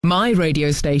My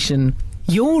radio station,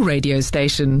 your radio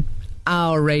station,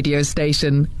 our radio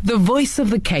station, the voice of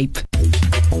the Cape.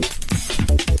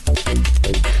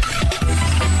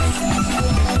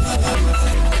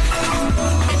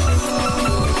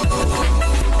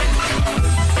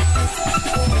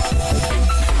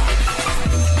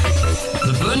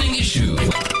 The burning issue.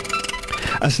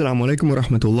 Assalamu alaikum wa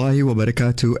rahmatullahi wa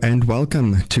barakatuh, and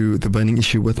welcome to The Burning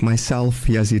Issue with myself,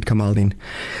 Yazid Kamaldin.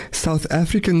 South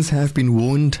Africans have been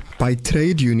warned by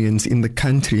trade unions in the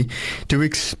country to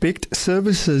expect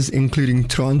services including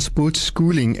transport,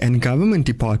 schooling and government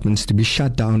departments to be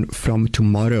shut down from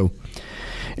tomorrow.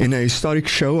 In a historic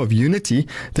show of unity,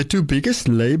 the two biggest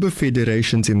labour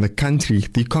federations in the country,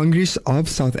 the Congress of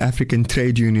South African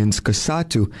Trade Unions,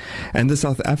 Cosatu, and the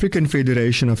South African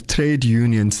Federation of Trade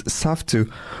Unions, Saftu,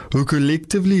 who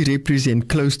collectively represent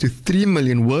close to 3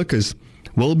 million workers,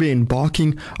 will be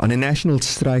embarking on a national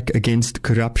strike against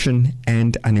corruption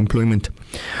and unemployment.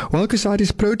 While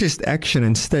Cosatu's protest action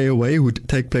and stay away would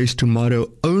take place tomorrow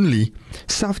only,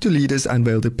 Saftu leaders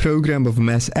unveiled a program of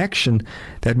mass action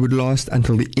that would last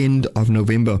until the end of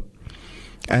November.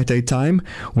 At a time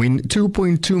when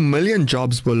 2.2 million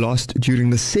jobs were lost during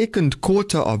the second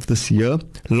quarter of this year,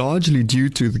 largely due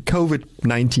to the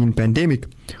COVID-19 pandemic,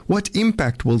 what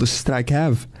impact will the strike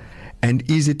have? And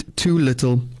is it too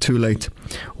little, too late?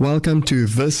 Welcome to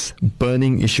this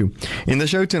burning issue. In the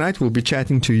show tonight, we'll be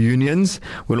chatting to unions.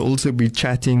 We'll also be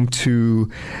chatting to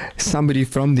somebody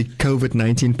from the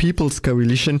COVID-19 People's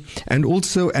Coalition and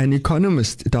also an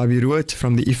economist, Dawie Roodt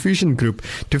from the Effusion Group,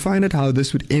 to find out how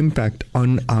this would impact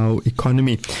on our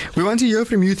economy. We want to hear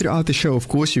from you throughout the show. Of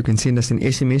course, you can send us an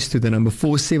SMS to the number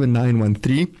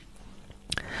 47913.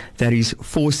 That is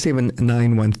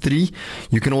 47913.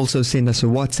 You can also send us a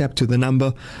WhatsApp to the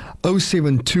number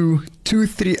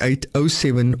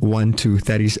 072-238-0712.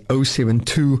 That is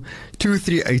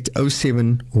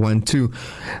 072-238-0712.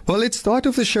 Well, let's start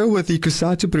off the show with the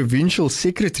Cosatu Provincial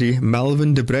Secretary,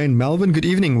 Melvin de Bruyn. Melvin, good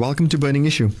evening. Welcome to Burning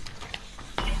Issue.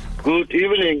 Good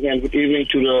evening, and good evening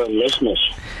to the listeners.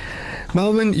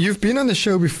 Melvin, you've been on the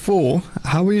show before.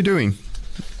 How are you doing?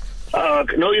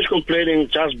 No use complaining,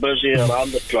 just busy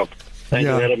around the clock. Thank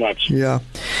you very much. Yeah.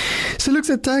 So look,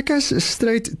 take us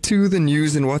straight to the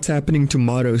news and what's happening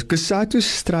tomorrow. Cosatu's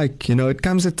strike, it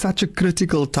comes at such a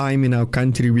critical time in our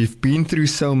country. We've been through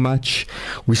so much.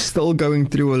 We're still going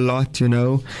through a lot,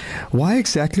 Why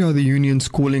exactly are the unions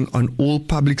calling on all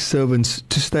public servants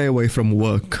to stay away from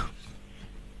work?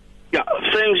 Yeah,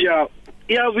 thanks,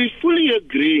 Yeah, we fully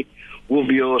agree with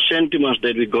your sentiments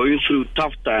that we're going through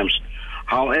tough times.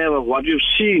 However, what you've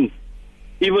seen,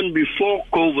 even before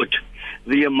COVID,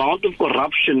 the amount of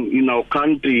corruption in our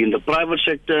country, in the private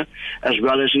sector, as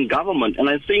well as in government. And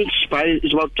I think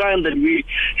it's about time that we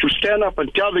should stand up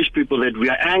and tell these people that we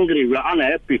are angry, we are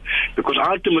unhappy, because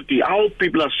ultimately our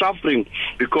people are suffering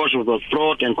because of the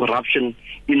fraud and corruption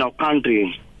in our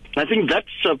country. I think that's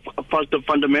the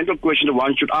fundamental question that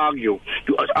one should argue,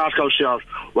 to ask ourselves,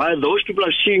 why those people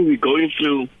are seeing we going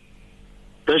through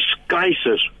this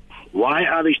crisis. Why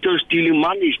are they still stealing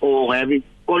money or having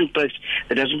contracts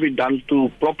that hasn't been done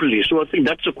properly? So I think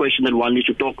that's a question that one needs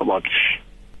to talk about.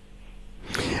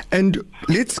 And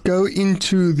let's go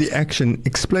into the action.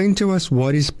 Explain to us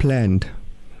what is planned.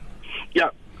 Yeah,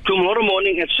 tomorrow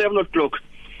morning at 7 o'clock,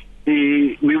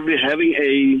 we will be having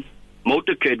a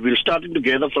motorcade. We'll start it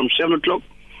together from 7 o'clock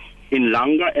in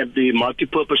Langa at the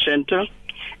multipurpose center.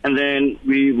 And then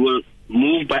we will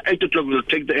move by 8 o'clock. We'll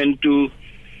take the end to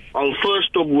our first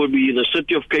stop will be the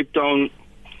city of Cape Town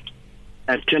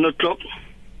at 10 o'clock.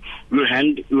 We'll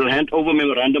hand over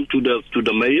memorandum to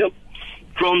the mayor.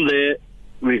 From there,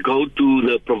 we go to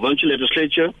the provincial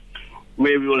legislature,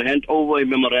 where we will hand over a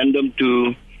memorandum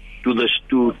to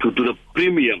the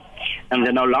premier. And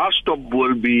then our last stop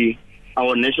will be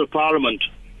our national parliament,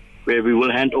 where we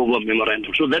will hand over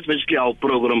memorandum. So that's basically our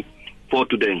program for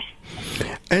today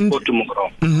and for tomorrow.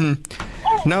 Mm-hmm.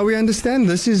 Now we understand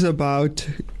this is about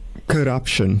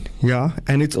corruption,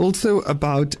 and it's also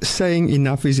about saying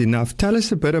enough is enough. Tell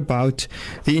us a bit about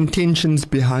the intentions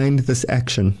behind this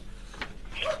action.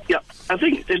 Yeah, I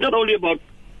think it's not only about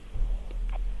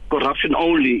corruption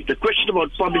only. The question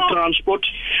about public transport,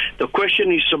 the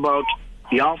question is about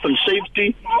health and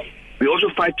safety. We're also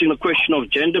fighting the question of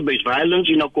gender-based violence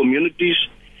in our communities,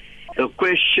 the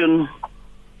question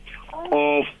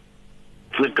of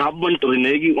the government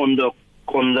reneging on the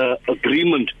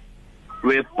agreement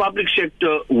where public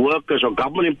sector workers or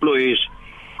government employees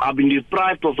are being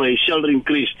deprived of a salary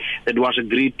increase that was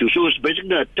agreed to. So it's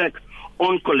basically an attack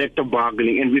on collective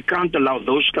bargaining, and we can't allow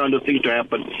those kind of things to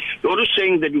happen. We're also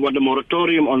saying that we want a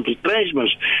moratorium on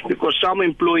retrenchments because some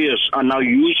employers are now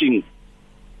using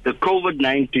the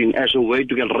COVID-19 as a way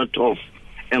to get rid of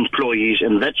employees,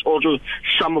 and that's also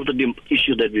some of the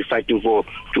issues that we're fighting for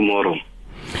tomorrow.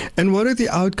 And what are the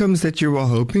outcomes that you are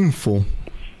hoping for?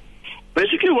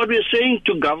 Basically, what we are saying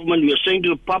to government, we are saying to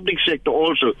the public sector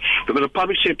also, because the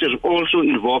public sector is also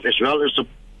involved, as well as the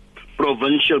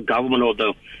provincial government or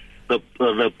the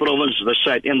province, the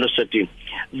site, and the city,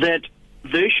 that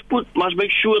they must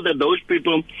make sure that those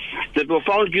people that were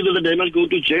found guilty, that they must go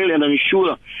to jail, and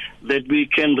ensure that we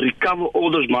can recover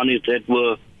all those monies that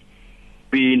were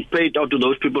being paid out to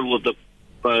those people with the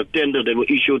tender that were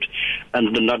issued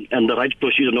and the right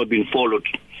procedure not being followed.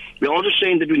 We're also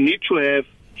saying that we need to have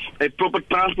a proper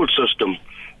transport system.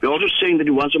 We're also saying that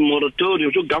we want some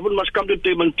moratorium. So government must come to the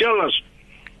table and tell us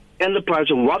and the price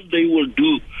of what they will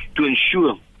do to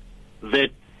ensure that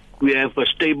we have a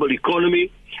stable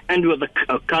economy and we have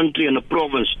a country and a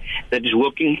province that is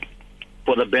working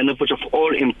for the benefits of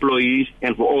all employees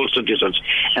and for all citizens.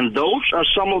 And those are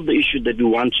some of the issues that we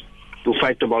want to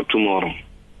fight about tomorrow.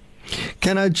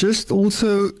 Can I just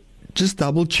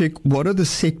double check, what are the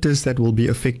sectors that will be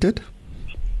affected?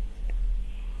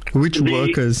 Which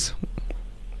workers?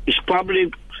 It's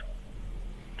public.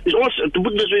 It's also, to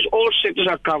put it this way, all sectors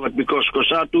are covered because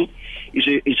Cosatu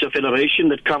is a federation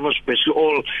that covers basically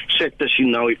all sectors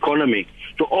in our economy.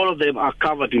 So all of them are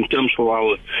covered in terms of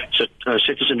our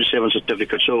Sector 77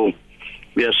 certificate. So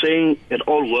we are saying that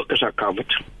all workers are covered,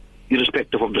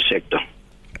 irrespective of the sector.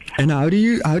 And how do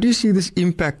you see this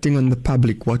impacting on the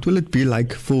public? What will it be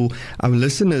like for our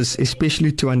listeners,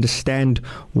 especially to understand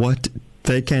what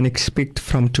they can expect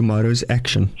from tomorrow's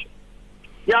action?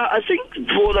 Yeah, I think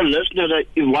for the listeners,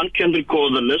 if one can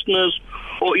recall, the listeners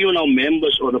or even our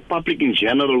members or the public in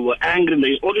general were angry.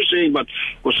 They're also saying, but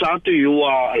Cosatu, you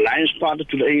are alliance partner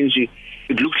to the ANC.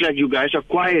 It looks like you guys are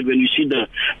quiet when you see the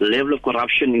level of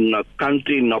corruption in our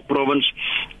country, in our province.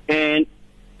 And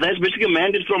that's basically a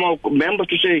mandate from our members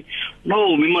to say,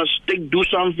 no, we must do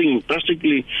something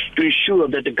drastically to ensure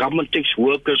that the government takes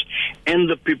workers and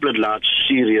the people at large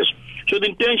serious. So the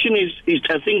intention is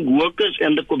I think workers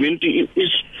and the community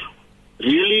is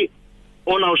really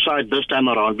on our side this time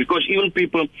around, because even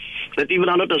people that even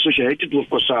are not associated with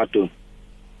Cosatu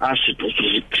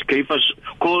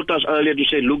called us earlier to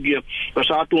say, look here,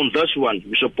 Cosatu on this one,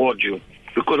 we support you.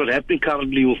 Because what's happening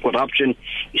currently with corruption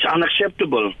is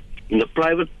unacceptable in the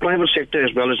private sector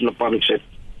as well as in the public sector.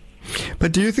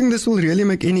 But do you think this will really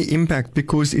make any impact?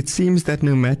 Because it seems that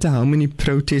no matter how many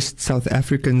protests South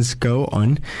Africans go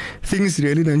on, things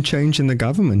really don't change in the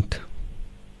government.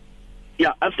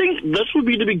 Yeah, I think this will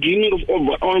be the beginning of an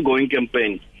ongoing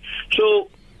campaign. So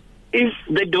if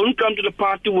they don't come to the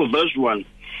party with this one,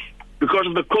 because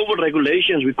of the COVID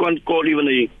regulations, we can't call even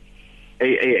a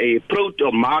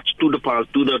march to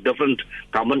the different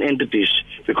government entities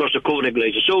because of the COVID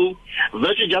regulations. So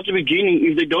this is just the beginning.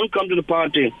 If they don't come to the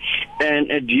party and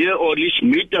adhere or at least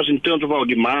meet us in terms of our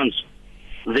demands,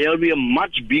 there will be a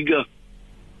much bigger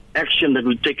action that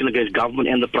will be taken against government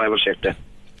and the private sector.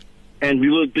 And we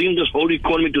will bring this whole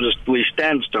economy to a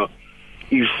standstill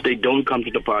if they don't come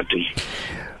to the party.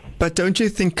 But don't you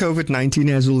think COVID-19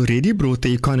 has already brought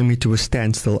the economy to a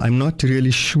standstill? I'm not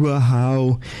really sure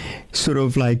how sort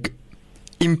of like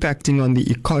impacting on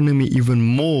the economy even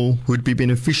more would be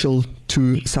beneficial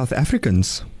to South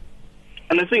Africans.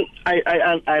 And I think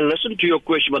I listened to your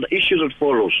question, but the issue that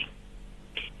follows.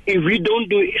 If we don't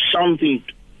do something,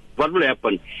 what will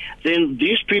happen? Then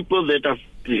these people that have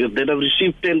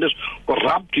received tenders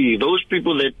corruptly, those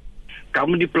people that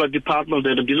government departments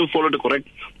that didn't follow the correct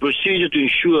procedure to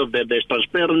ensure that there's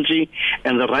transparency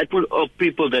and the rightful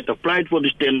people that applied for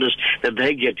these tenders, that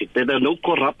they get it, that there are no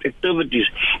corrupt activities.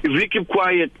 If we keep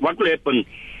quiet, what will happen?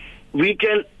 We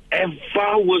can have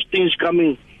far worse things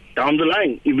coming down the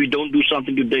line if we don't do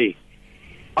something today.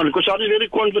 And because I is very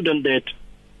confident that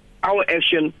our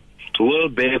action will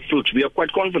bear fruits. We are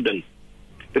quite confident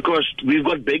because we've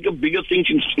got bigger things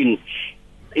in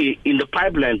the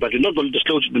pipeline, but we're not going to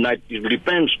disclose it tonight. It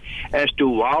depends as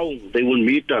to how they will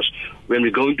meet us when we're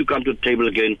going to come to the table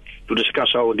again to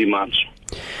discuss our demands.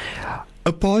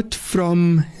 Apart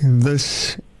from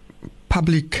this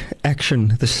public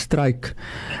action, the strike,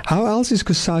 how else is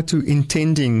Cosatu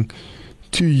intending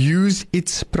to use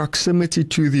its proximity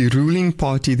to the ruling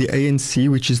party, the ANC,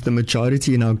 which is the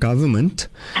majority in our government,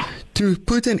 to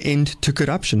put an end to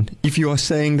corruption, if you are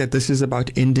saying that this is about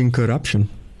ending corruption?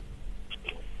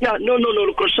 Yeah, no.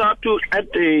 Cosatu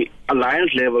at the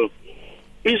alliance level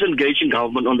is engaging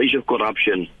government on the issue of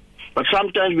corruption. But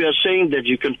sometimes we are saying that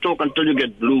you can talk until you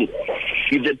get blue.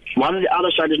 If that one on the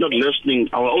other side is not listening,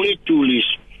 our only tool is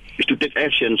to take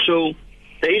action. So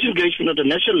there is engagement at the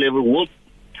national level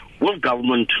with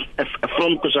government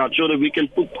from Cosatu, so that we can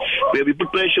put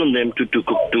pressure on them to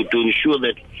ensure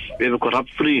that we have a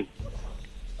corrupt-free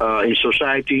in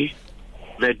society,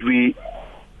 that we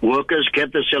workers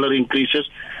get the salary increases,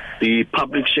 the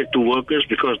public sector workers,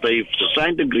 because they've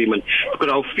signed the agreement. Because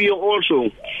our fear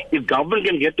also, if government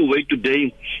can get away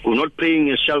today with not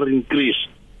paying a salary increase,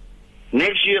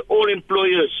 next year all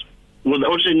employers will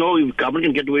also say, no, if government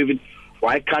can get away with it,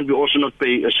 why can't we also not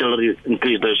pay a salary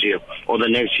increase this year or the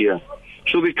next year?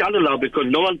 So we can't allow, because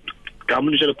no one,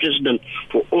 government is a precedent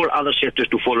for all other sectors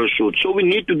to follow suit. So we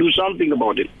need to do something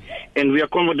about it. And we are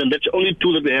confident that's the only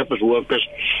tool that we have as workers,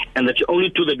 and that's the only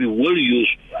tool that we will use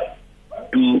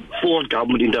to force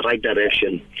government in the right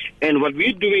direction. And what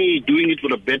we're doing is doing it for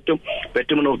the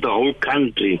betterment of the whole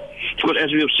country. Because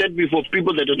as we have said before,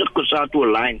 people that are not Cosatu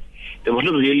aligned, they must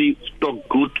not really talk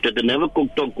good, that they never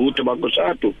talk good about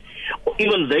Cosatu.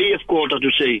 Even they have called us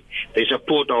to say they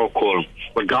support our call.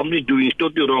 What government is doing is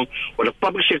totally wrong. What the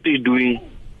public sector is doing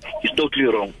is totally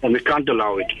wrong, and we can't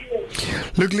allow it.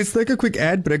 Look, let's take a quick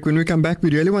ad break. When we come back,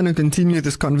 we really want to continue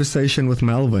this conversation with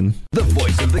Melvin. The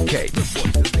Voice of the Cape.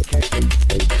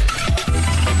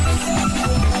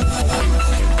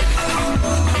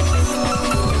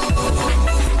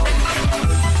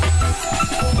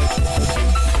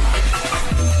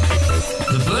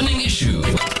 The Burning Issue.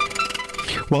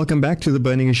 Welcome back to The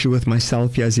Burning Issue with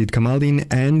myself, Shaheed Kamaldeen,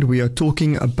 and we are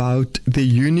talking about the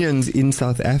unions in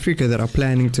South Africa that are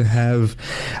planning to have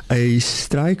a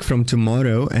strike from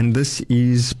tomorrow, and this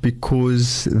is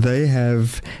because they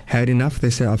have had enough, they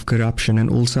say, of corruption and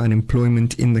also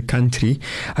unemployment in the country.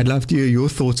 I'd love to hear your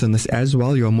thoughts on this as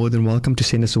well. You are more than welcome to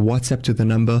send us a WhatsApp to the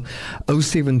number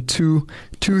 072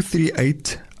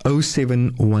 238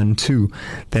 0712.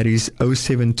 That is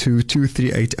 072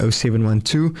 238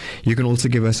 0712. You can also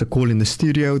give us a call in the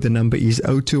studio. The number is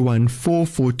 021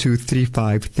 442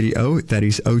 3530. That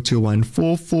is 021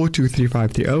 442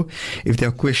 3530. If there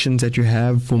are questions that you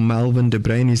have for Melvin de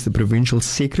Bruyn, he's the provincial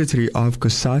secretary of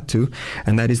Cosatu,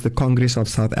 and that is the Congress of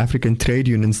South African Trade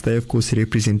Unions. They, of course,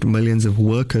 represent millions of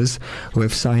workers who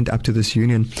have signed up to this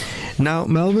union. Now,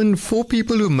 Melvin, for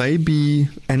people who may be,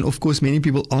 and of course many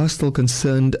people are still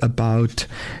concerned about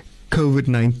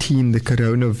COVID-19, the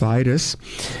coronavirus,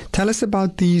 tell us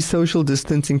about the social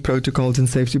distancing protocols and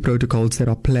safety protocols that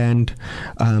are planned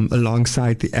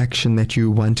alongside the action that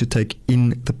you want to take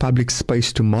in the public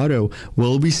space tomorrow.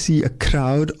 Will we see a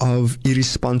crowd of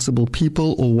irresponsible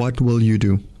people, or what will you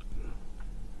do?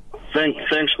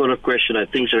 Thanks for the question. I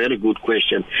think it's a very good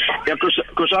question. Yeah,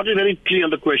 because I'm very clear on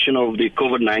the question of the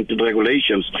COVID-19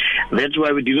 regulations. That's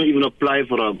why we didn't even apply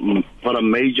for a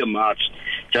major march,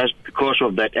 just because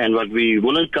of that. And what we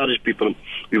will encourage people,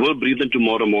 we will brief them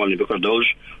tomorrow morning, because those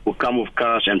who come with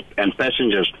cars and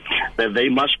passengers, that they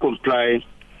must comply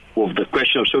with the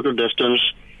question of social distance,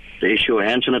 the issue of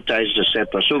hand sanitizers,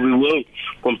 etc. So we will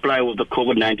comply with the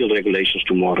COVID-19 regulations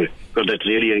tomorrow, because that's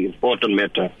really an important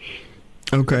matter.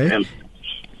 Okay.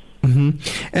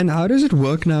 And how does it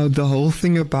work now, the whole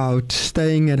thing about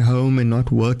staying at home and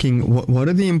not working? What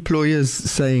are the employers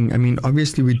saying? I mean,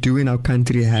 obviously we do in our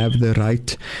country have the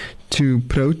right to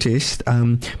protest,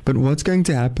 but what's going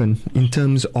to happen in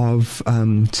terms of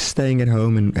staying at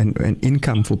home and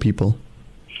income for people?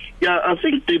 Yeah, I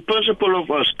think the principle of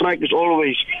a strike is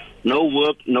always no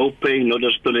work, no pay, no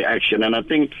disciplinary action. And I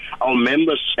think our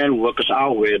members and workers are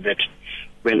aware that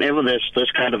whenever there's this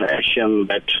kind of action,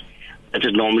 that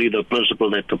is normally the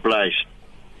principle that applies.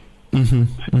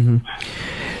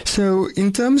 So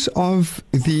in terms of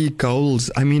the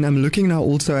goals, I mean, I'm looking now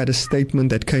also at a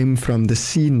statement that came from the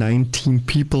C19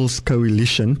 People's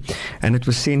Coalition, and it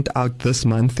was sent out this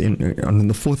month on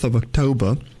the 4th of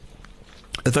October.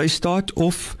 They start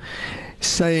off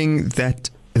saying that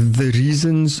the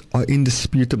reasons are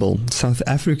indisputable. South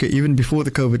Africa, even before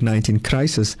the COVID-19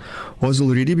 crisis, was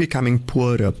already becoming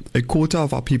poorer. A quarter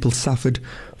of our people suffered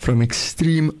from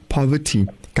extreme poverty.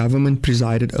 Government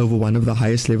presided over one of the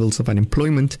highest levels of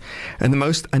unemployment and the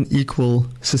most unequal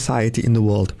society in the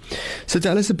world. So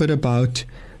tell us a bit about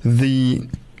the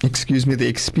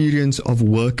experience of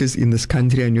workers in this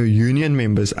country and your union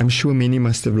members. I'm sure many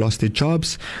must have lost their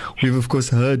jobs. We've, of course,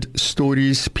 heard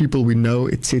stories, people we know,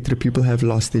 etc. People have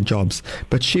lost their jobs.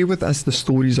 But share with us the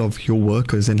stories of your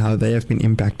workers and how they have been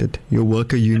impacted, your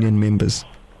worker union members.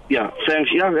 Yeah,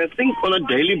 thanks. Yeah, I think on a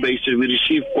daily basis we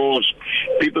receive calls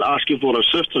people asking for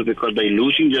assistance because they're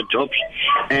losing their jobs.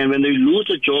 And when they lose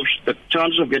the jobs, the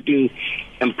chances of getting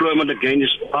employment again is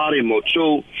far remote.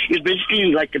 So it's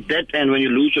basically like a dead end when you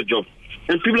lose your job.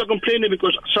 And people are complaining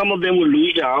because some of them will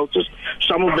lose their houses,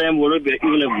 some of them will not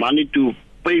even have money to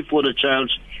pay for the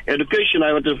child's education.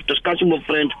 I was discussing with a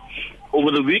friend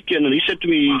over the weekend, and he said to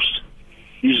me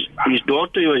his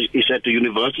daughter is at the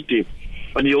university,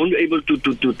 but he only able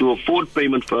to afford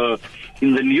payment for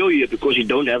in the new year because he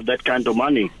don't have that kind of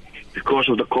money because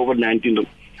of the COVID-19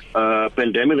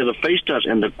 pandemic that faced us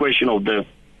and the question of the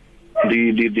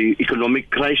economic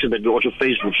crisis that we also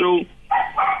face. So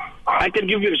I can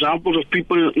give you examples of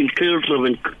people in Kiltrip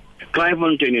and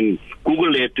Clivemontain and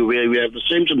Google Earth where we have the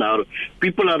same scenario.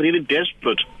 People are really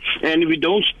desperate. And if we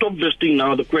don't stop this thing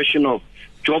now, the question of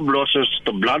job losses,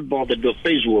 the bloodbath that we're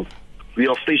faced with, we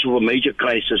are faced with a major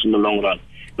crisis in the long run.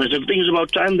 And I think it's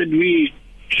about time that we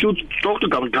should talk to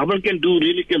government. Government can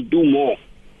do more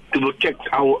to protect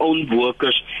our own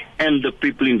workers and the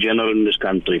people in general in this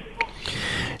country.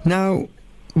 Now,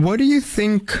 what do you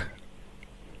think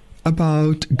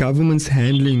about government's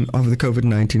handling of the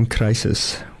COVID-19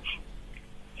 crisis?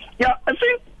 Yeah, I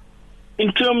think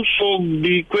in terms of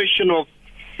the question of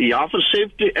the health and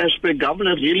safety aspect,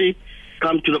 government has really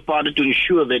come to the party to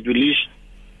ensure that we at least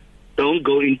don't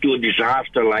go into a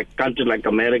disaster like countries like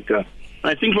America.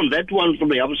 I think from that one, from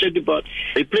the health and safety part,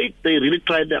 they really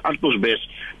tried their utmost best.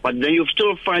 But then you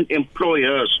still find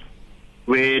employers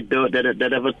that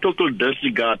have a total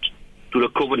disregard to the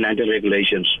COVID-19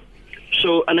 regulations.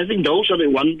 So, and I think those are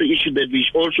one of the issues that we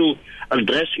also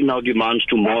address in our demands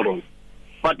tomorrow.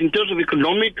 But in terms of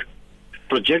economic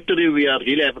trajectory, we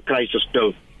really have a crisis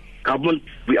still. Government,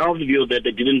 we are of the view that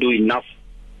they didn't do enough,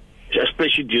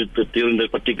 especially during this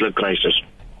particular crisis.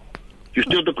 You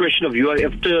still have the question of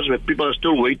UIFers, where people are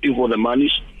still waiting for the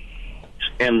monies,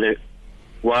 and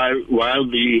while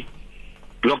the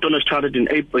lockdown has started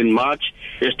in March,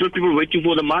 there's still people waiting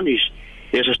for the monies.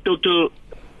 There's a total,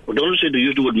 I don't want to say they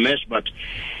use the word mess, but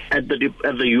at the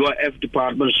UIF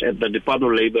departments, at the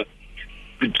Department of Labor,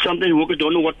 sometimes workers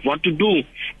don't know what to do,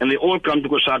 and they all come to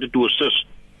Cosatu to assist.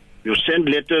 We've sent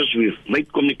letters, we've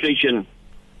made communication,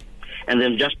 and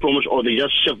then just promise, or they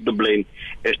just shift the blame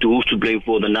as to who's to blame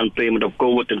for the non-payment of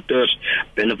COVID and thirst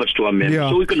benefits to our members. Yeah.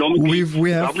 So economically,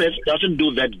 government doesn't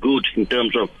do that good in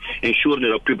terms of ensuring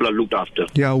that our people are looked after.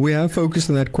 Yeah, we have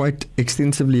focused on that quite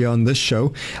extensively on this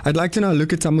show. I'd like to now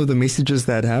look at some of the messages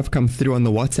that have come through on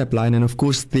the WhatsApp line, and of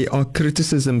course there are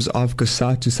criticisms of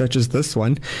Cosatu, such as this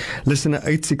one. Listener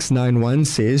 8691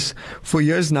 says, for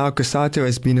years now Cosatu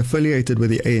has been affiliated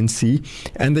with the ANC,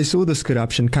 and they saw this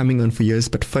corruption coming on for years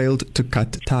but failed to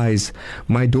cut ties.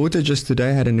 My daughter just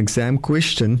today had an exam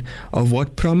question of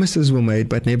what promises were made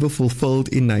but never fulfilled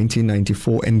in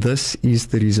 1994, and this is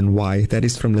the reason why. That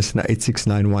is from listener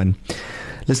 8691.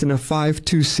 Listener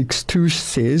 5262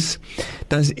 says,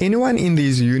 does anyone in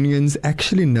these unions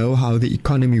actually know how the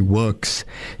economy works?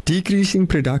 Decreasing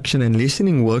production and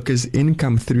lessening workers'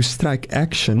 income through strike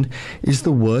action is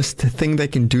the worst thing they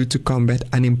can do to combat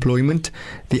unemployment.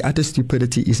 The utter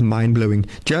stupidity is mind-blowing.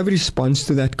 Do you have a response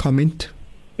to that comment?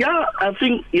 Yeah, I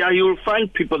think, you'll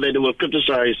find people that will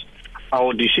criticize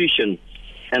our decision.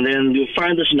 And then you'll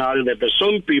find the scenario that there's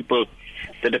some people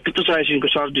that are criticizing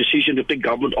Cosatu's decision to take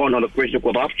government on the question of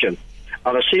corruption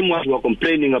are the same ones who are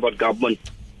complaining about government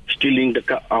stealing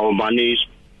our monies,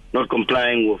 not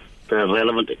complying with the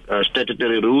relevant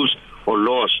statutory rules or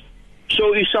laws.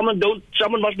 So if someone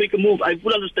must make a move. I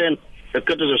fully understand the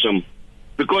criticism,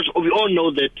 because we all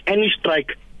know that any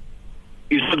strike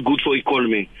is not good for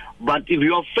economy. But if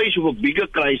you are faced with a bigger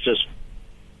crisis,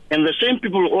 and the same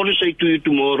people will always say to you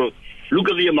tomorrow, look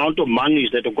at the amount of monies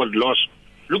that have got lost.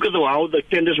 Look at how the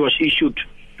tenders was issued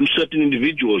to certain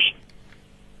individuals.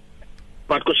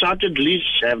 But Cosatu at least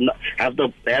have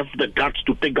the guts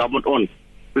to take government on.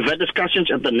 We've had discussions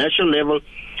at the national level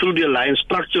through the alliance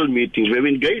structural meetings where we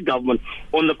engage government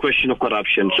on the question of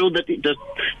corruption. So that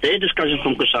there are discussions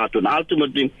from Cosatu. And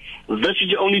ultimately, this is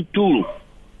the only tool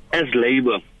as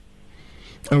labor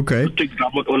to take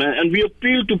government on. And we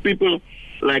appeal to people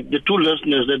like the two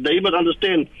listeners that they must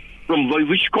understand from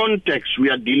which context we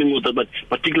are dealing with a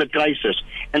particular crisis.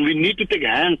 And we need to take a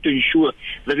hand to ensure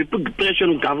that we put pressure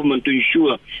on government to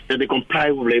ensure that they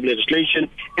comply with labor legislation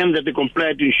and that they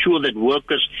comply to ensure that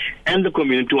workers and the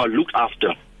community are looked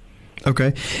after.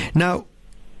 Okay. Now,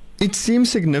 it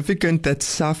seems significant that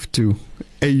Saftu,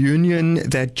 a union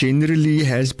that generally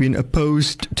has been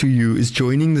opposed to you, is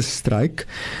joining the strike.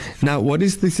 Now, what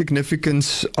is the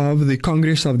significance of the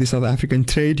Congress of the South African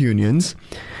Trade Unions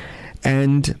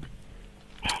and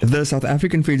the South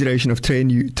African Federation of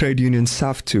Trade Unions,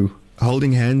 Saftu,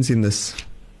 holding hands in this?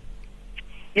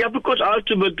 Yeah, because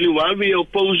ultimately, while we are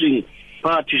opposing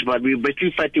parties, but we're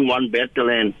basically fighting one battle,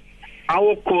 and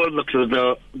our call,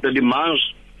 the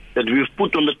demands that we've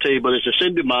put on the table is the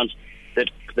same demands that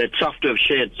Saftu have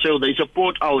shared. So they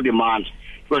support our demands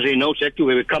because they know exactly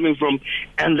where we're coming from,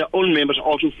 and their own members are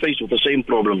also faced with the same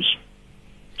problems.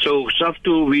 So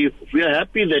Saftu, we are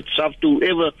happy that Saftu,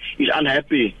 whoever is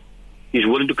unhappy, is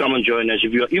willing to come and join us.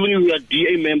 Even if you are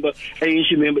DA member,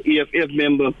 ANC member, EFF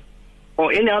member,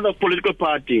 or any other political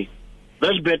party,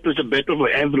 this battle is a battle for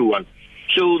everyone.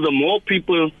 So the more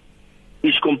people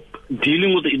is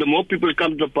dealing with the more people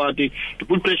come to the party to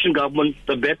put pressure on government,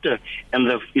 the better. And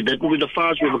that will be the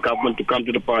fastest way for government to come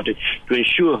to the party to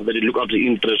ensure that it look after the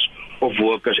interests of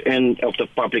workers and of the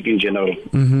public in general.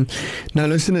 Mm-hmm. Now,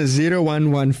 listener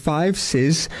 0115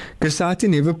 says Cosatu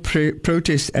never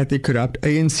protests at the corrupt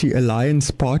ANC alliance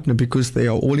partner because they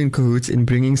are all in cahoots in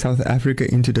bringing South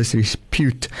Africa into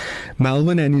disrepute.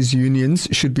 Melvin and his unions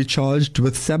should be charged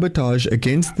with sabotage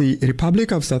against the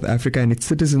Republic of South Africa and its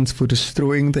citizens for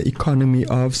destroying the economy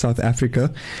of South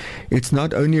Africa. It's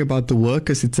not only about the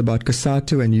workers, it's about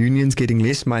Cosatu and unions getting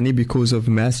less money because of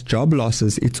mass job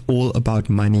losses. It's all about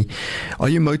money. Are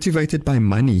you motivated by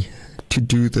money to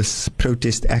do this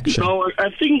protest action? No, I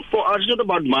think for us it's not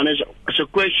about money. It's a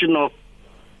question of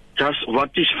just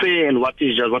what is fair and what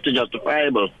is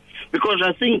justifiable. Because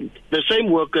I think the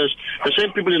same workers, the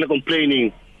same people that are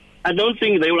complaining, I don't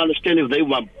think they will understand if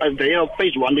they are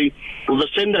faced one day with the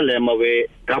same dilemma where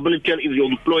government if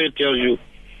your employer tells you,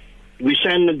 we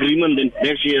sign an agreement, then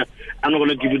next year I'm not going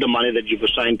to give you the money that you've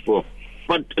signed for.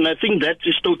 And I think that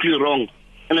is totally wrong.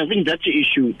 And I think that's the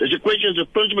issue. There's a question, the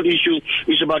principal issue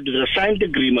is about the signed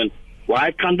agreement.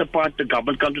 Why can't the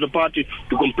government come to the party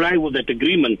to comply with that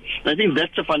agreement? And I think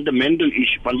that's a fundamental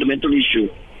issue.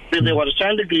 That there was a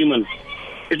signed agreement.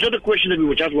 It's not a question that we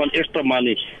would just want extra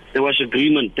money. There was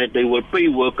agreement that they will pay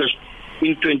workers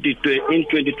in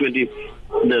 2020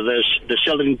 the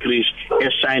salary increase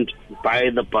as signed by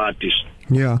the parties.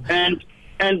 Yeah. And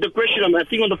the question, I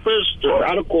think on the first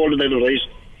other call that I raised,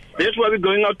 that's why we're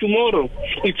going out tomorrow.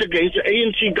 It's against the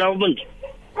ANC government.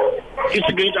 It's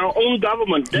against our own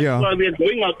government. That's why we are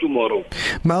going out tomorrow.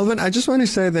 Melvin, I just want to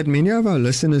say that many of our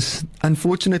listeners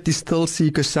unfortunately still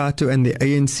see Cosatu and the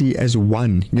ANC as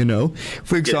one, you know.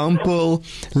 For example,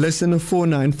 listener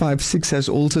 4956 has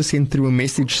also sent through a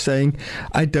message saying,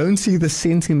 I don't see the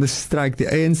sense in the strike. The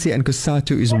ANC and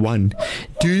Cosatu is one.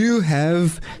 Do you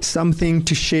have something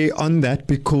to share on that?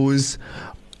 Because,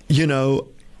 you know,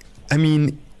 I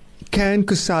mean, can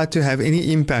Cosatu have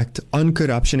any impact on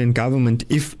corruption in government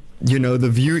if, you know, the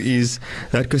view is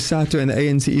that Cosatu and the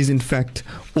ANC is in fact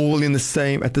all at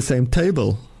the same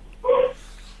table?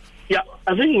 Yeah,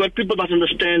 I think what people must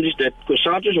understand is that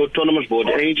Cosatu is autonomous board,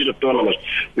 the ANC is autonomous.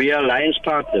 We are alliance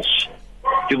partners.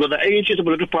 You got the ANC is a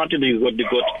political party, you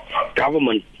got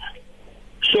government.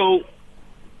 So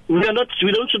we don't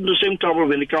sit in the same table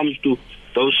when it comes to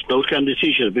those kind of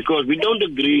decisions, because we don't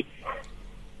agree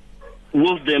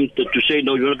with them to say,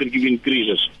 no, you're not going to give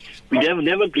increases. We have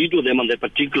never agreed with them on that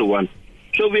particular one.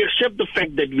 So we accept the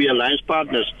fact that we are alliance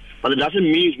partners, but it doesn't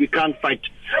mean we can't fight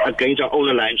against our own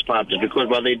alliance partners, because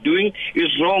what they're doing is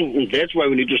wrong, and that's why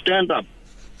we need to stand up.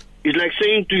 It's like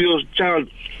saying to your child,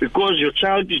 because your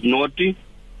child is naughty,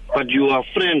 but you are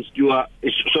friends, your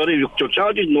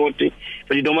child is naughty,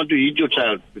 but you don't want to hit your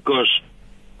child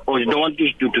or you don't want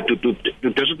to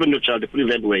discipline your child, to put it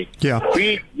that way. Yeah.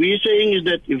 We're saying is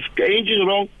that if the ANC is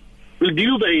wrong, we'll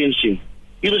deal with the ANC,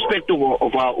 irrespective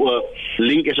of our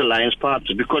link as alliance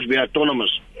partners, because we are autonomous.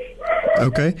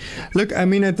 Okay. Look, I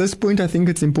mean, at this point, I think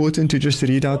it's important to just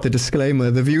read out the disclaimer.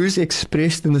 The views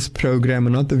expressed in this program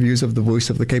are not the views of the Voice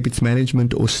of the Cape, its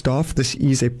management or staff. This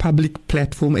is a public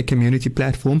platform, a community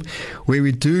platform, where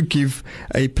we do give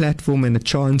a platform and a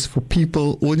chance for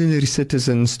people, ordinary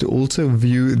citizens, to also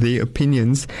view their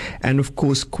opinions and, of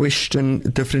course, question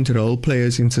different role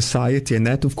players in society. And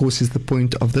that, of course, is the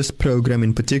point of this program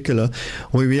in particular,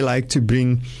 where we like to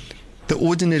bring the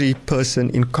ordinary person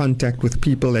in contact with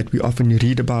people that we often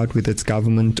read about, whether it's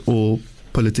government or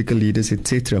political leaders,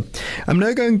 etc. I'm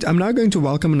now going to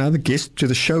welcome another guest to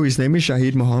the show. His name is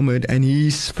Shaheed Mahomed, and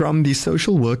he's from the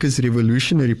Social Workers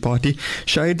Revolutionary Party.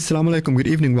 Shaheed, assalamu alaikum. Good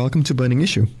evening. Welcome to Burning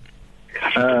Issue.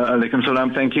 Alaikum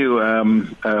salam. Thank you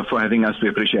for having us. We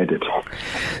appreciate it.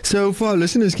 So, for our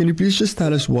listeners, can you please just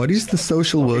tell us what is the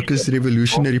Social Workers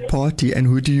Revolutionary Party, and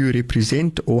who do you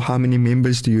represent, or how many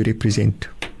members do you represent?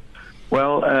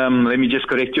 Well, let me just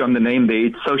correct you on the name there.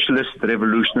 It's Socialist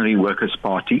Revolutionary Workers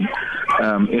Party,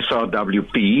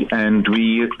 SRWP, and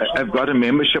we have got a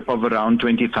membership of around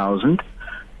 20,000.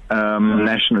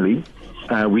 nationally.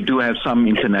 We do have some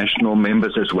international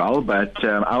members as well, but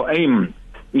our aim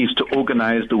is to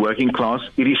organize the working class,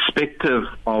 irrespective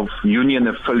of union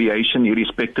affiliation,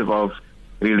 irrespective of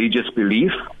religious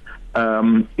belief,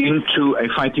 into a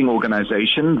fighting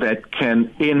organization that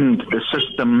can end the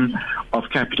system of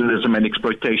capitalism and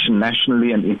exploitation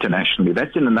nationally and internationally.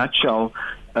 That's in a nutshell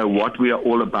what we are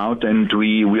all about, and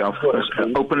we are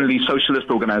an openly socialist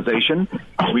organization.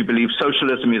 We believe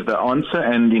socialism is the answer,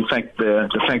 and in fact the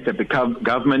fact that the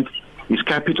government is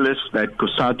capitalist, that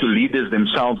Cosatu leaders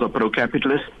themselves are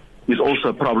pro-capitalist, is also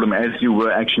a problem, as you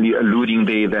were actually alluding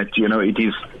there, that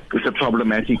it's a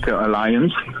problematic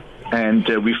alliance. And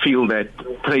we feel that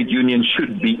trade unions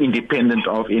should be independent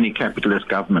of any capitalist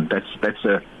government. That's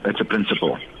a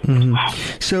principle. Mm-hmm.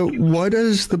 So what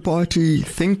does the party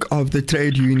think of the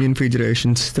Trade Union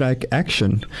Federation's strike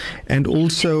action? And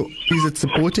also, is it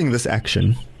supporting this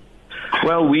action?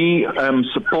 Well, we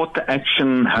support the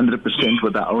action 100%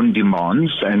 with our own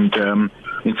demands. And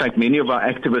in fact, many of our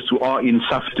activists who are in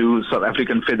Saftu, South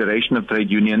African Federation of Trade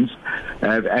Unions,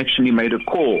 have actually made a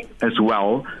call as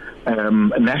well,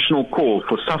 a national call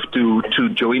for Saftu to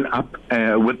join up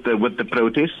with the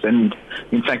protests. And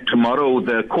in fact, tomorrow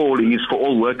the call is for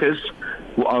all workers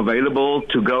who are available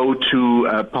to go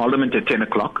to Parliament at 10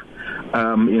 o'clock.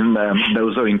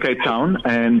 Those are in Cape Town,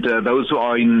 and those who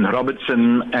are in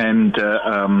Robertson and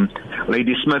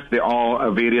Ladysmith, there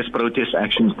are various protest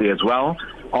actions there as well.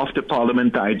 After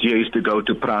Parliament, the idea is to go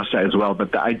to Prasa as well.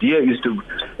 But the idea is to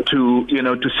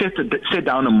set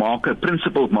down a marker,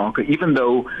 principled marker, even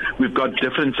though we've got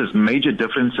differences, major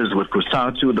differences with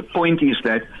Cosatu. The point is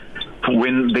that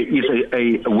when there is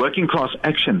a working class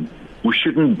action, we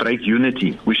shouldn't break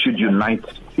unity. We should unite,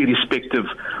 irrespective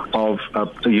of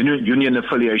union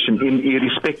affiliation,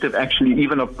 irrespective actually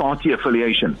even of party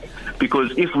affiliation.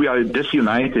 Because if we are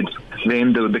disunited,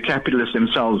 then the capitalists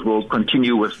themselves will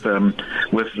continue with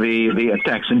the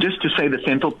attacks. And just to say, the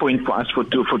central point for us for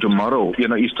tomorrow,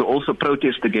 is to also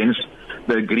protest against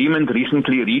the agreement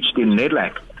recently reached in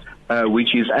NEDLAC,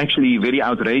 which is actually very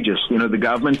outrageous. The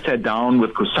government sat down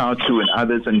with Cosatu and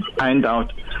others and ironed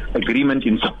out agreement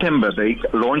in September. They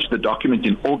launched the document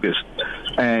in August.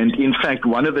 And in fact,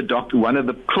 one of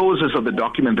the clauses of the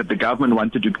document that the government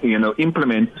wanted to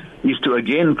implement is to,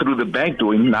 again, through the back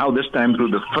door, now this time through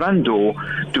the front door,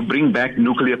 to bring back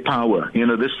nuclear power.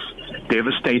 This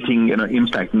devastating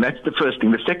impact. And that's the first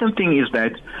thing. The second thing is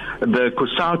that the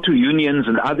Cosatu unions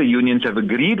and other unions have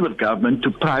agreed with government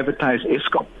to privatize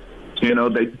Eskom.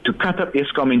 To cut up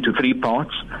Eskom into three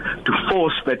parts, to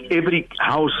force that every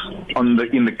house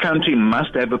in the country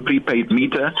must have a prepaid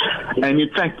meter. And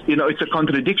in fact, it's a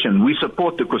contradiction. We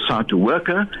support the Cosatu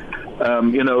worker.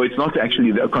 It's not actually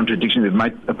a contradiction. It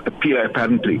might appear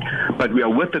apparently, but we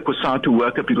are with the Cosatu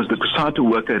worker because the Cosatu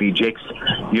worker rejects,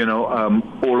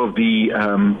 all of the,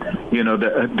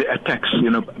 the attacks,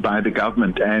 by the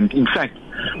government. And in fact,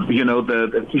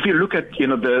 if you look at,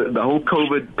 the whole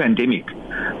COVID pandemic,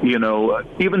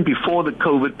 even before the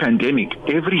COVID pandemic,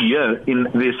 every year in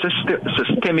the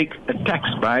systemic attacks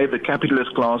by the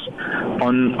capitalist class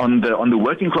on the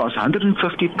working class,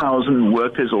 150,000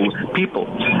 workers or people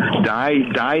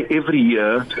die every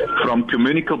year from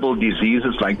communicable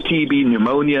diseases like TB,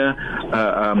 pneumonia,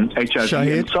 HIV,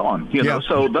 Shaheed, and so on.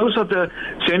 So those are the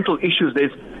central issues.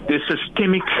 There's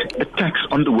systemic attacks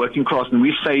on the working class, and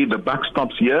we say the buck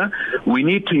stops here. We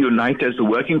need to unite as the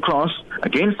working class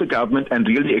against the government and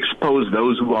really expose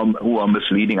those who are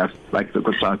misleading us, like the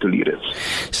Cosatu leaders.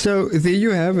 So there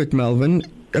you have it, Melvin.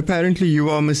 Apparently you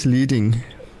are misleading.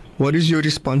 What is your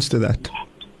response to that?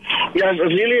 Yeah, it's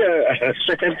really a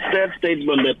sad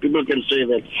statement that people can say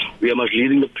that we are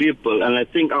misleading the people, and I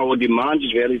think our demand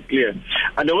is very clear.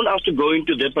 I don't want us to go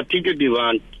into that particular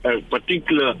demand,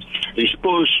 particular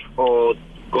response or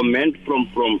comment from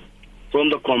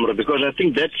the comrade, because I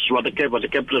think that's what the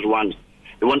capitalists want.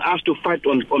 They want us to fight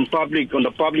on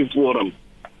the public forum,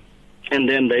 and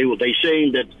then they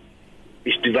saying that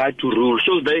it's divide to rule.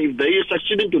 So they are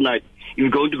succeeding tonight. You're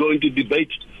going to go into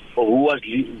debate or who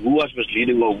was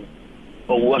misleading or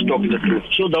who was talking the truth.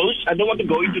 So I don't want to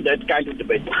go into that kind of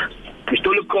debate. It's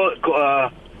totally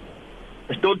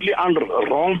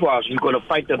wrong for us. We're going to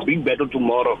fight a big battle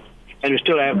tomorrow, and we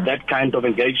still have that kind of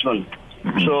engagement.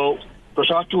 So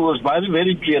Cosatu was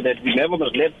very clear that we never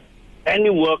must let any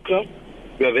worker.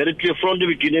 We are very clear from the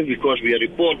beginning because we are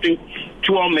reporting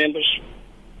to our members.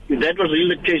 If that was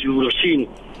really the case, we would have seen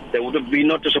there would have been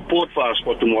not the support for us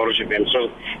for tomorrow's event. So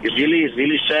it's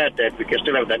really sad that we can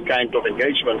still have that kind of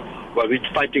engagement while we're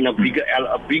fighting a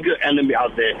bigger enemy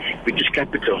out there, which is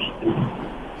capital.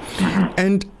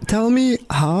 And tell me,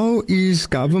 how is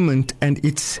government and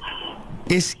its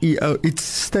SEO, its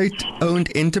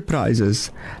state-owned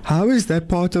enterprises, how is that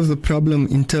part of the problem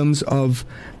in terms of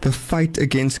the fight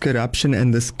against corruption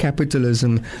and this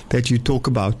capitalism that you talk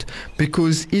about?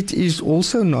 Because it is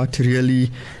also not really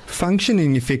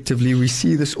functioning effectively. We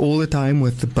see this all the time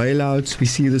with the bailouts. We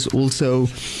see this also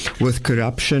with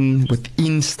corruption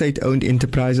within state-owned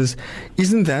enterprises.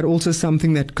 Isn't that also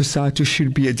something that Cosatu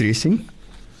should be addressing?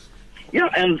 Yeah,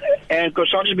 and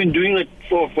Cosatu has been doing it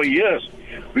for years.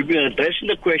 We've been addressing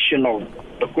the question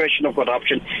of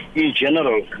corruption in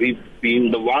general. We've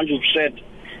been the ones who've said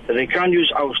that they can't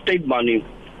use our state money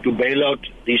to bail out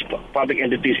these public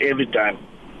entities every time.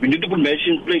 We need to put measures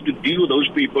in place to deal with those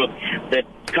people that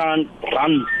can't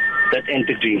run that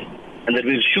entity, and that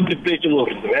we should replace them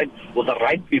with the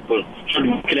right people so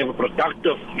we can have a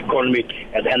productive economy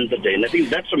at the end of the day. And I think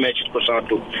that's a message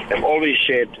Cosatu have always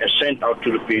shared and sent out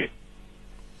to the people.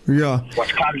 Yeah.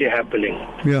 What's currently happening.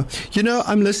 Yeah. You know,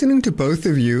 I'm listening to both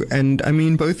of you, and I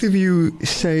mean, both of you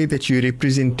say that you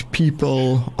represent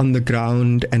people on the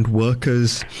ground and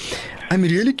workers. I'm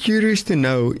really curious to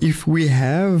know if we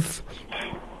have,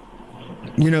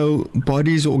 you know,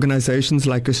 bodies, organizations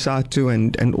like Cosatu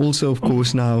and also, of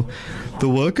course, now the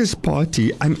Workers'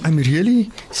 Party. I'm really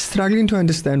struggling to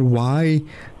understand why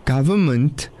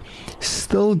government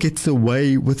still gets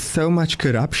away with so much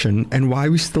corruption and why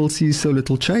we still see so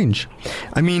little change.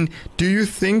 I mean, do you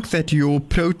think that your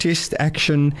protest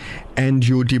action and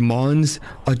your demands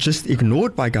are just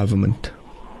ignored by government?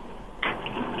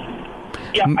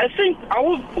 Yeah, I think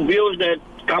our view is that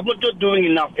government are doing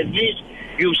enough. At least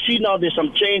you see now there's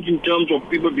some change in terms of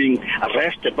people being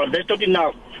arrested, but that's not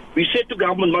enough. We said to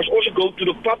government must also go to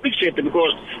the public sector,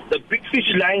 because the big fish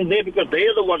is lying there, because they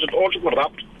are the ones that also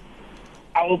corrupt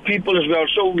our people as well.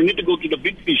 So we need to go to the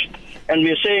big fish. And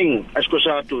we're saying, as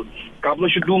Cosatu,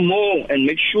 government should do more and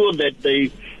make sure that the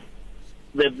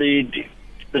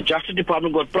Justice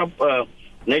Department got the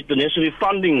necessary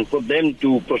funding for them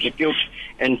to prosecute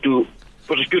and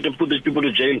put these people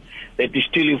to jail that is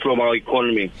stealing from our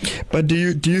economy. But do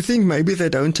you think maybe they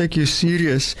don't take you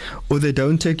serious, or they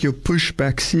don't take your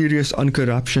pushback serious on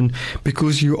corruption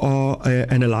because you are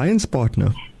an alliance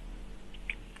partner?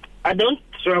 I don't.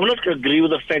 So I will not agree with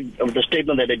the fact of the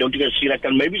statement that they don't take it serious. I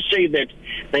can maybe say that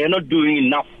they are not doing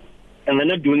enough, and they're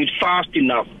not doing it fast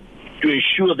enough to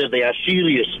ensure that they are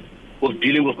serious with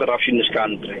dealing with corruption in this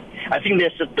country. I think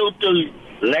there's a total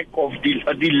lack of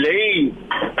a delay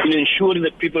in ensuring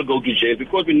that people go to jail,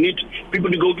 because we need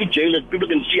people to go to jail that people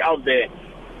can see out there.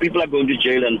 People are going to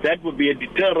jail, and that would be a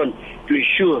deterrent to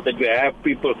ensure that we have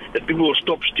people will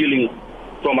stop stealing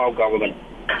from our government.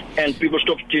 And people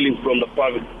stop stealing from the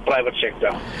private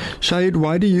sector. Shaheed,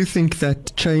 why do you think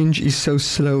that change is so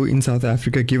slow in South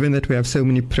Africa, given that we have so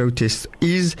many protests?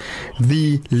 Is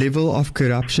the level of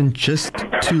corruption just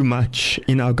too much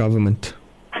in our government?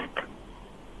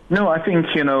 No, I think,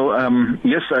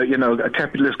 yes, a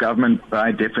capitalist government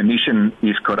by definition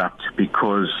is corrupt,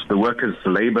 because the workers'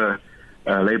 labor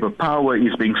power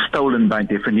is being stolen by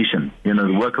definition.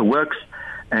 The worker works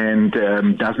and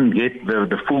doesn't get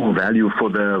the full value for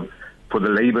the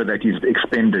labor that is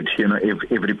expended,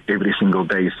 every single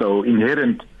day. So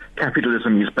inherent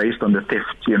capitalism is based on the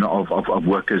theft, of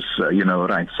workers,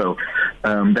 rights. So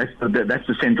that's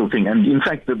the central thing. And in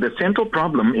fact, the central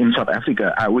problem in South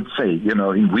Africa, I would say,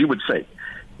 we would say,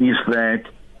 is that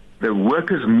the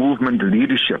workers' movement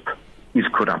leadership is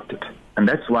corrupted. And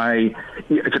that's why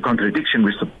it's a contradiction.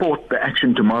 We support the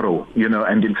action tomorrow,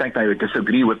 and in fact, I would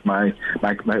disagree with my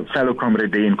fellow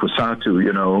comrade there in Cosatu,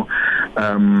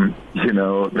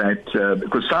 that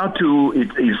Cosatu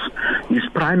is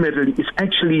primarily, is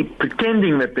actually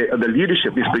pretending that the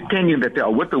leadership is pretending that they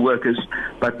are with the workers,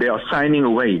 but they are signing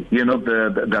away,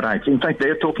 the rights. In fact, they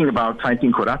are talking about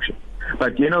fighting corruption.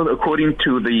 But, according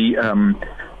to the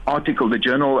article, the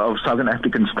Journal of Southern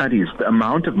African Studies, the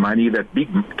amount of money that big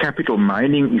capital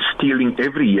mining is stealing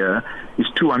every year is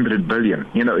 200 billion.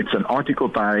 It's an article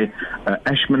by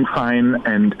Ashman, Fine,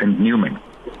 and Newman.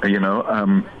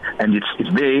 And it's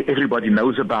there. Everybody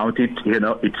knows about it.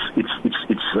 It's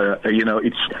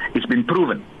been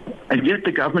proven. And yet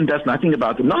the government does nothing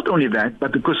about it. Not only that,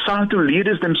 but the Cosatu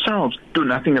leaders themselves do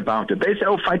nothing about it. They say,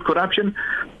 fight corruption,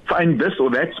 find this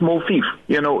or that small thief.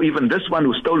 Even this one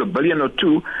who stole $1 billion or $2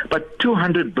 billion, but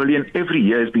 200 billion every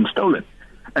year is being stolen.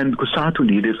 And Cosatu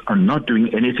leaders are not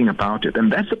doing anything about it.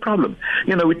 And that's the problem.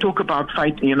 We talk about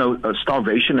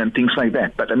starvation and things like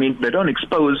that. But, they don't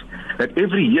expose that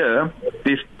every year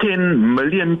there's 10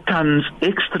 million tons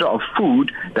extra of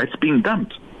food that's being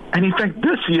dumped. And in fact,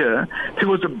 this year, there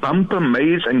was a bumper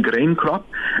maize and grain crop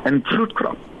and fruit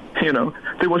crop.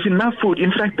 There was enough food.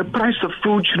 In fact, the price of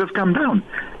food should have come down.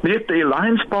 Yet the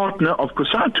alliance partner of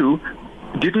Cosatu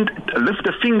didn't lift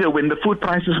a finger when the food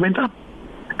prices went up.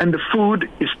 And the food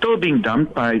is still being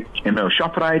dumped by,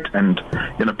 ShopRite and,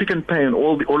 Pick and Pay and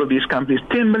all of these companies.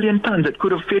 10 million tons that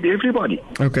could have fed everybody.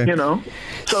 Okay.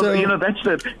 So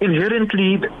that's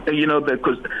inherently,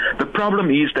 the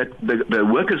problem is that the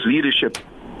workers' leadership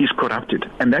is corrupted.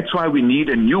 And that's why we need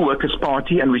a new workers'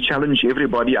 party, and we challenge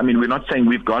everybody. I mean, we're not saying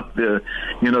we've got the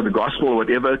gospel or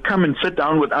whatever. Come and sit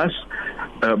down with us.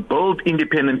 Build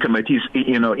independent committees,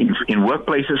 in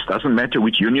workplaces. Doesn't matter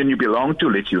which union you belong to.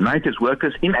 Let's unite as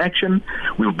workers in action.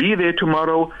 We'll be there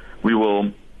tomorrow. We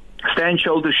will stand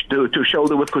shoulder to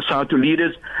shoulder with Cosatu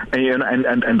leaders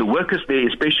and the workers there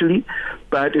especially.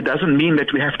 But it doesn't mean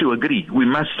that we have to agree. We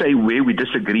must say where we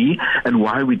disagree and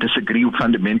why we disagree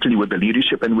fundamentally with the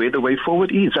leadership and where the way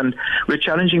forward is. And we're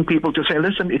challenging people to say,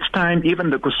 listen, it's time. Even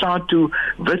the Cosatu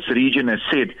Wits region has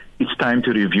said it's time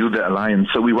to review the alliance.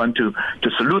 So we want to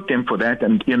salute them for that.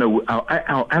 And,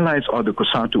 our allies are the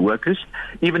Cosatu workers.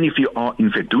 Even if you are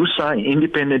in Fedusa, an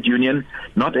independent union,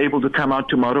 not able to come out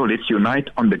tomorrow, let's unite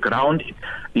on the ground,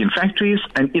 in factories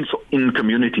and in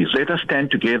communities. Let us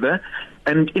stand together.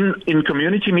 And in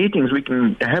community meetings, we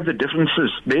can have the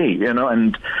differences there,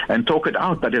 and talk it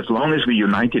out. But as long as we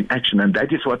unite in action, and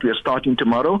that is what we are starting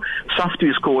tomorrow. Saftu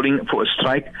is calling for a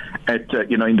strike at,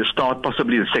 in the start,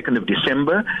 possibly the 2nd of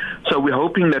December. So we're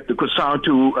hoping that the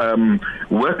Cosatu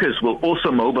workers will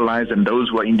also mobilize, and those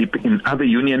who are in other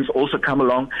unions also come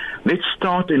along. Let's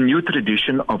start a new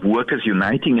tradition of workers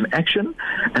uniting in action,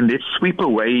 and let's sweep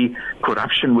away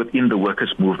corruption within the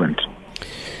workers' movement.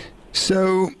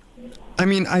 So, I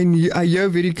mean, I hear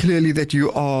very clearly that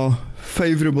you are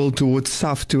favorable towards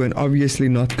Saftu and obviously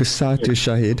not Cosatu,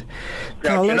 Shaheed.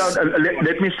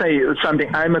 Let me say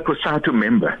something. I'm a Cosatu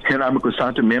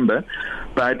member.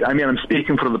 But, I'm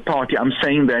speaking for the party. I'm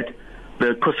saying that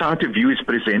the Cosatu view is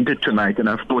presented tonight, and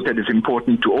I've thought that it's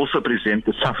important to also present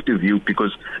the Saftu view,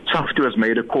 because Saftu has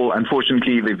made a call.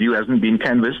 Unfortunately, the view hasn't been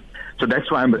canvassed. So that's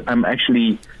why I'm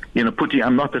actually...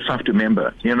 I'm not a Saftu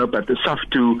member, but the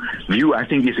Saftu view I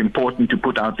think is important to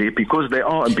put out there, because they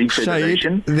are a big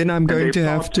federation. Then I'm going to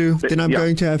have to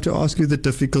ask you the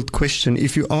difficult question.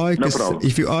 If you are a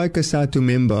Cosatu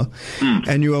member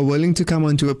and you are willing to come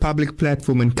onto a public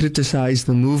platform and criticize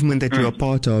the movement that you are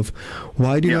part of,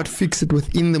 why do you not fix it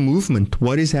within the movement?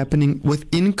 What is happening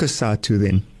within Cosatu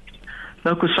then?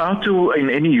 Now, Cosatu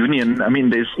in any union,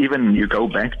 there's even, you go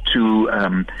back to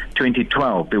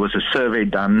 2012, there was a survey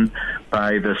done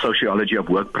by the Sociology of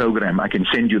Work program. I can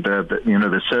send you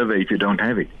the survey if you don't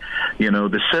have it.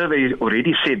 The survey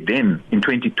already said then, in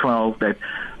 2012, that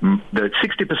the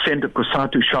 60% of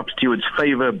Cosatu shop stewards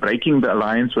favor breaking the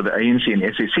alliance with the ANC and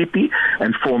SACP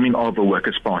and forming of a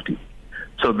workers' party.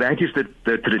 So that is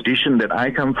the tradition that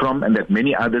I come from, and that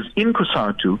many others in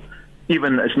Cosatu,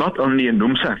 even it's not only a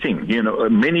NUMSA thing,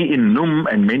 many in NUM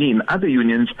and many in other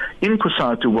unions in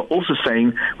Cosatu were also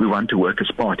saying we want a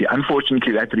workers' party.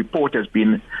 Unfortunately, that report has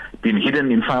been hidden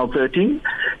in file 13,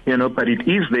 but it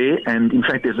is there. And in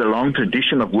fact, there's a long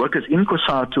tradition of workers in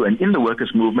Cosatu and in the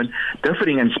workers' movement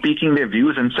differing and speaking their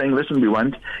views and saying, listen, we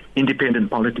want independent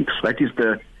politics. That is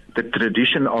the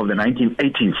tradition of the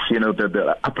 1980s,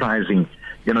 the uprising.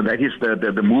 That is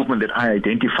the movement that I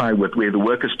identify with, where the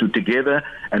workers stood together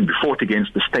and fought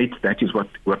against the state. That is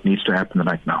what needs to happen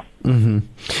right now.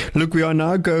 Mm-hmm. Look, we are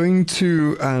now going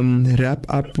to wrap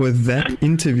up with that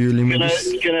interview.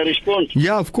 Can I respond?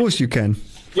 Yeah, of course you can.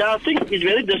 Yeah, I think it's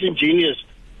very disingenuous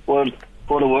for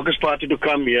the Workers' Party to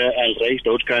come here and raise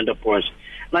those kind of points.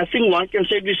 And I think one can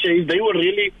safely say, if they were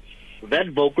really that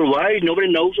vocal, why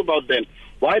nobody knows about them?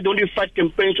 Why don't you fight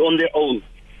campaigns on their own?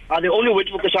 Are they only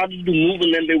waiting for Cosatu to move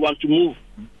and then they want to move?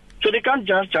 So they can't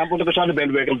just jump on the Cosatu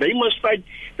bandwagon. They must fight.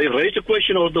 They raised the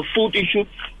question of the food issue.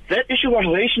 That issue was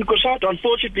raised in Cosatu.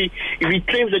 Unfortunately, if he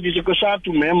claims that he's a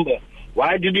Cosatu member,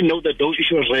 why did he know that those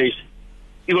issues were raised?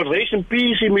 It was raised in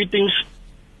PEC meetings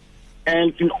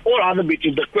and in all other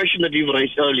meetings, the question that you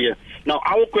raised earlier. Now,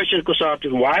 our question at Cosatu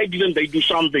is, why didn't they do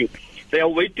something? They are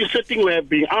waiting, sitting there,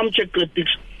 being armchair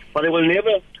critics, but they will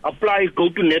never apply, go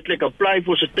to Netflix, apply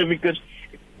for certificates,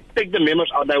 take the members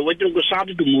out. They're waiting for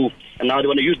Cosatu to move, and now they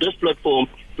want to use this platform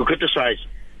to criticize.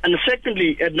 And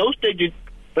secondly, at no stage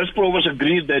this province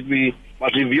agrees that we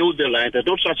must review the land. There's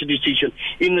no such a decision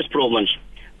in this province.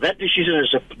 That decision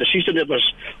is a decision that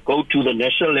must go to the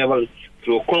national level,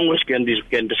 through Congress can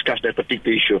discuss that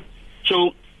particular issue.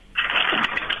 So,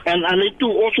 and I need to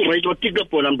also raise a particular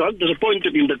point. I'm not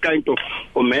disappointed in the kind of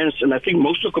comments, and I think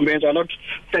most of the comments are not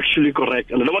factually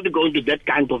correct. And I don't want to go into that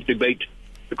kind of debate.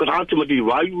 Because ultimately,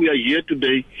 why we are here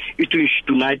today is to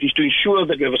ensure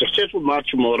that we have a successful march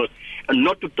tomorrow, and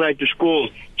not to try to score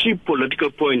cheap political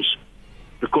points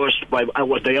because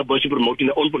they are busy promoting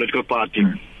their own political party.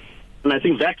 And I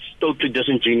think that's totally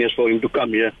disingenuous for him to come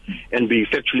here and be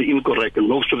factually incorrect and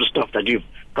most of the stuff that you've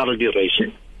currently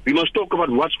raised. We must talk about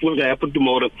what's going to happen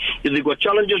tomorrow. If they've got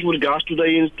challenges with regards to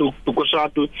to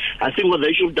Cosatu, I think what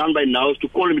they should have done by now is to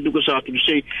call him into Cosatu to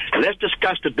say, let's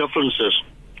discuss the differences.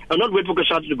 And not wait for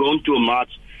Cosatu to go into a march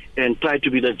and try to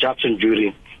be the judge and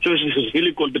jury. So he's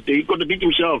really contradict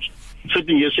himself,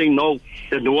 sitting here saying, no,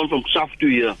 there's no one from Saftu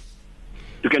here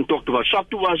you can talk about.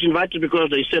 Saftu was invited because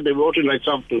they said they would also invite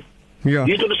Saftu. Yeah.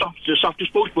 He's not the Saftu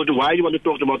spokesperson. Why do you want to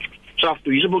talk about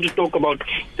Saftu? He's supposed to talk about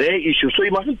their issues. So he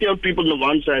mustn't tell people on the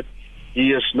one side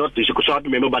he's a Cosatu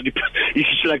member, but he's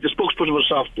like the spokesperson for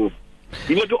Saftu.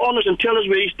 He must be honest and tell us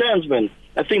where he stands, man.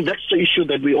 I think that's the issue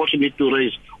that we also need to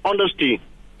raise. Honesty.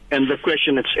 And the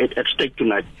question at stake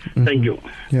tonight. Thank you.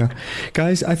 Yeah.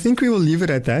 Guys, I think we will leave it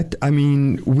at that. I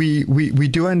mean, we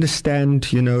do understand,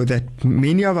 that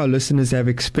many of our listeners have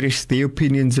expressed their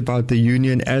opinions about the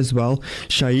union as well.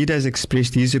 Shaheed has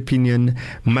expressed his opinion.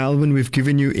 Melvin, we've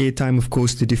given you airtime, of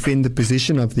course, to defend the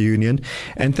position of the union.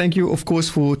 And thank you, of course,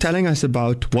 for telling us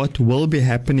about what will be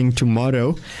happening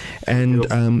tomorrow. And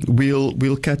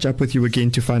we'll catch up with you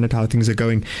again to find out how things are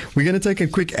going. We're going to take a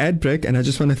quick ad break, and I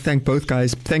just want to thank both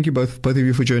guys. Thank you both of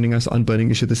you for joining us on Burning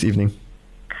Issue this evening.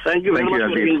 Thank you very much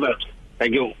for being back.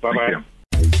 Thank you. Bye-bye.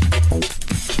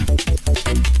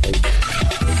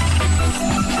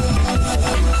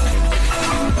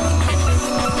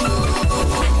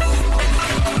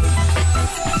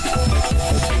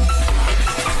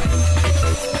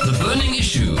 The Burning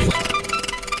Issue.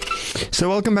 So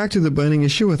welcome back to The Burning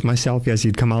Issue with myself,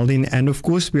 Yazid Kamaldeen. And of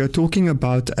course, we are talking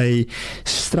about a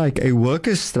strike, a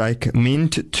workers' strike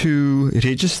meant to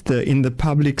register in the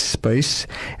public space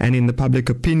and in the public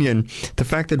opinion the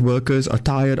fact that workers are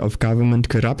tired of government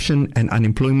corruption and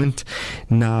unemployment.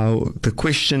 Now, the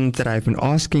question that I've been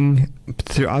asking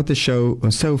throughout the show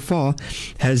so far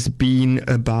has been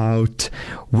about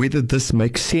whether this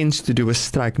makes sense to do a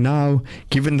strike now,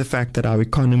 given the fact that our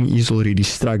economy is already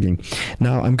struggling.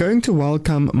 Now, I'm going to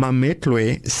welcome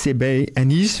Mametlwe Sebei,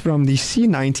 and he's from the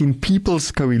C19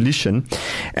 People's Coalition,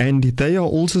 and they are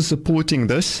also supporting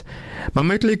this.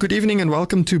 Mametlwe, good evening and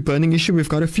welcome to Burning Issue. We've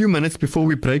got a few minutes before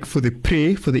we break for the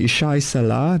prayer for the Isha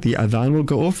Salah. The Adhan will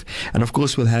go off, and of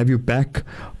course we'll have you back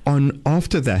on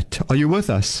after that. Are you with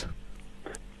us?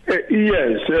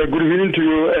 Yes. Good evening to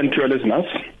you and to your listeners.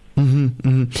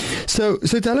 So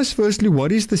tell us firstly,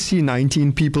 what is the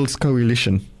C19 People's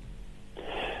Coalition?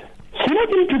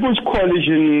 C19 People's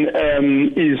Coalition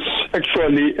is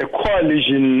actually a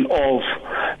coalition of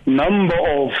number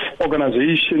of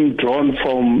organizations drawn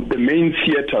from the main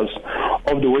theaters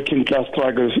of the working class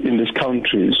struggles in this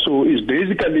country. So it's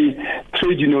basically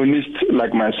trade unionists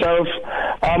like myself.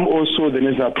 I'm also the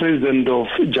national president of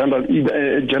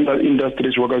General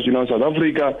Industries Workers Union South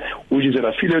Africa, which is an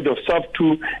affiliate of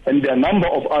Saftu, and there are a number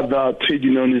of other trade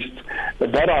unionists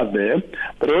that are there.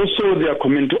 But also there are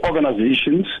community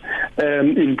organizations,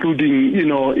 including,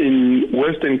 in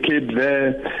Western Cape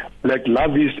there, like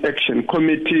Lavis Action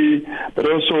Committee, but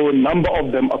also a number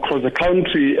of them across the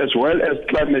country, as well as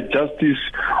climate justice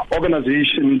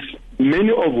organizations, many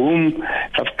of whom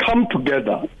have come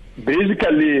together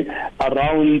basically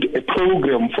around a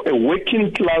program for a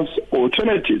working class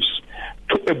alternatives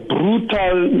to a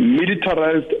brutal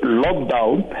militarized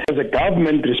lockdown as a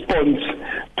government response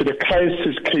to the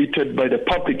crisis created by the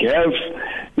public health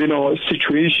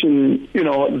situation,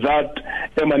 that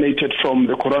emanated from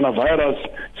the coronavirus,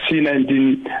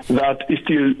 C19, that is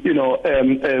still,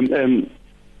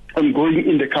 ongoing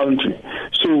in the country.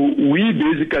 So we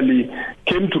basically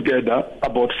came together,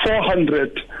 about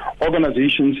 400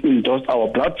 organizations endorsed our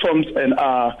platforms and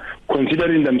are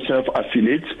considering themselves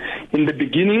affiliates. In the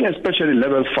beginning, especially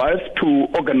level 5, to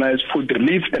organize food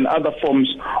relief and other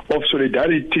forms of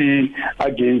solidarity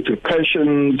against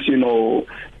repressions,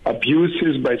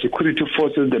 abuses by security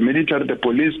forces, the military, the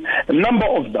police, a number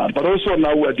of that. But also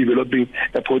now we are developing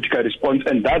a political response,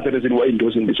 and that's the reason we're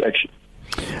endorsing this action.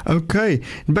 Okay,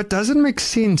 but does it make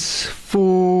sense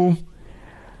for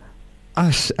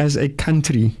us as a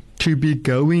country to be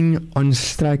going on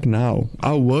strike now,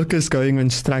 our workers going on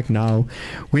strike now,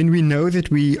 when we know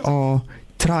that we are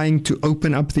trying to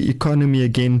open up the economy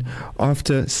again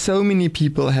after so many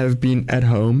people have been at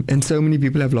home and so many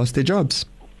people have lost their jobs?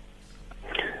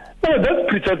 No, that's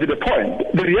precisely the point.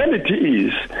 The reality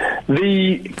is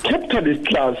the capitalist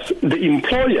class, the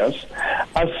employers,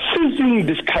 are seizing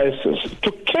this crisis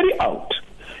to carry out,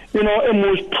 a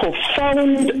most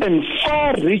profound and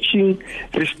far-reaching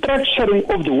restructuring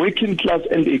of the working class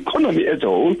and the economy as a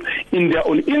whole in their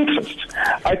own interest.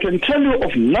 I can tell you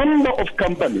of number of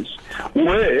companies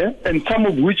where, and some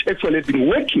of which actually have been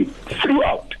working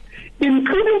throughout,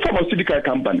 including pharmaceutical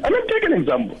companies. Let me take an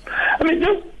example.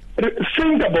 Just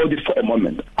think about it for a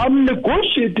moment. I'm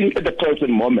negotiating at the present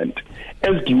moment,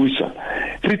 as Diwisha,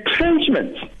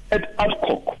 retrenchments at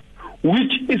Adcock,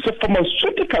 which is a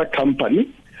pharmaceutical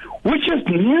company which has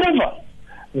never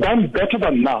done better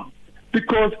than now,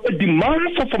 because a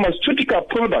demand for pharmaceutical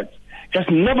products has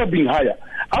never been higher.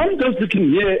 I'm just looking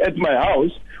here at my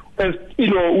house, as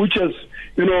which has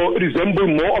resemble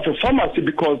more of a pharmacy,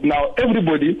 because now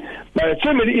everybody, my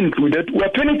family included, were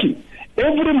panicking.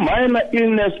 Every minor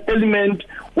illness element,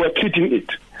 we're treating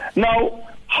it. Now,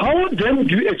 how then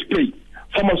do you explain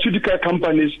pharmaceutical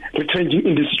companies retrenching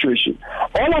in this situation?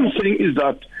 All I'm saying is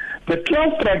that the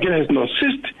class struggle has not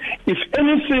ceased. If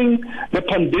anything, the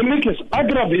pandemic has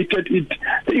aggravated it.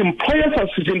 The employers are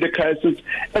seizing the crisis,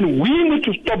 and we need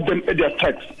to stop them at their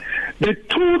tracks. The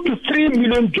 2 to 3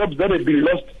 million jobs that have been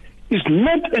lost is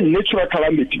not a natural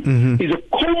calamity. It's a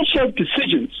conscious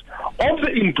decisions of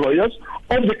the employers,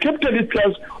 of the capitalist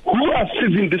class, who are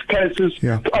seizing this crisis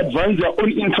to advance their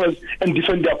own interests and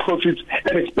defend their profits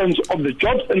at the expense of the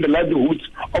jobs and the livelihoods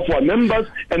of our members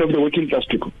and of the working class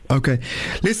people. Okay,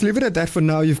 let's leave it at that for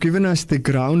now. You've given us the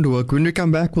groundwork. When we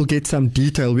come back, we'll get some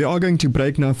detail. We are going to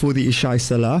break now for the Ishai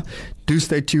Salah. Do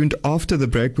stay tuned. After the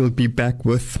break, we'll be back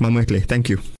with Mametlwe. Thank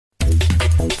you.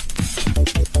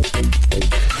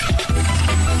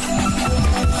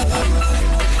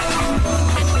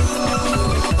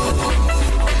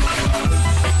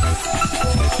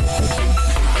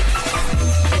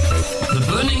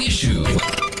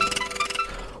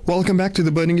 Welcome back to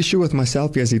The Burning Issue with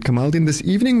myself, Yazid Kamaldin. This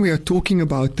evening we are talking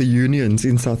about the unions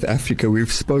in South Africa.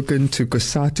 We've spoken to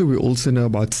Cosatu. We also know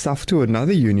about Saftu,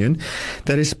 another union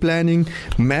that is planning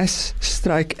mass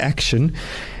strike action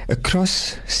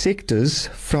across sectors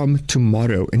from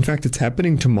tomorrow. In fact, it's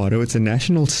happening tomorrow. It's a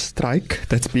national strike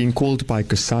that's being called by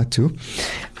Cosatu.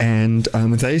 And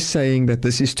they're saying that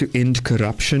this is to end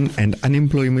corruption and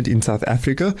unemployment in South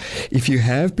Africa. If you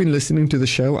have been listening to the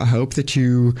show, I hope that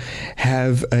you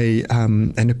have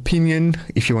an opinion.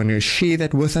 If you want to share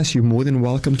that with us, you're more than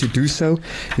welcome to do so.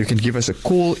 You can give us a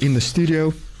call in the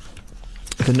studio.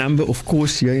 The number, of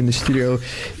course, here in the studio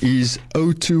is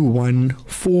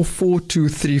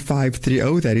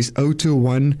 021-442-3530. That is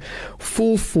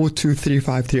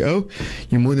 021-442-3530.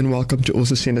 You're more than welcome to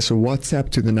also send us a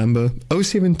WhatsApp to the number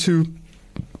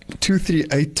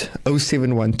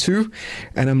 072-238-0712.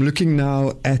 And I'm looking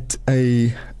now at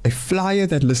a flyer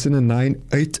that listener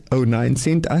 9809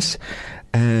 sent us.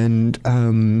 And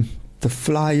the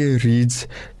flyer reads,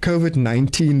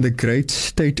 COVID-19, the great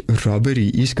state robbery.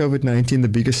 Is COVID-19 the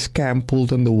biggest scam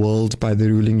pulled on the world by the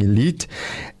ruling elite?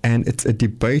 And it's a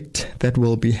debate that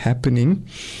will be happening.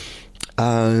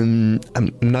 I'm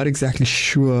not exactly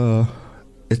sure.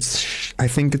 I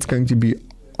think it's going to be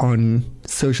on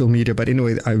social media, but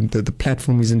anyway, the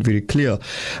platform isn't very clear.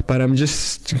 But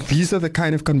these are the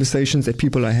kind of conversations that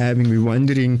people are having. We're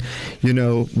wondering,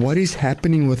 what is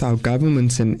happening with our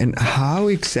governments and how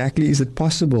exactly is it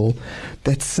possible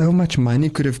that so much money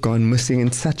could have gone missing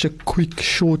in such a quick,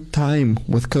 short time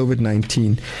with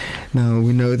COVID-19. Now,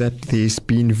 we know that there's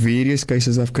been various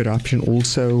cases of corruption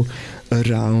also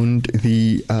around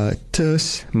the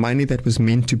TERS, money that was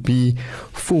meant to be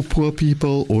for poor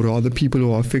people, or rather people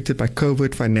who are affected by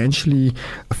COVID, financially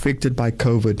affected by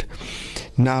COVID.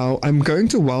 Now, I'm going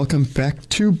to welcome back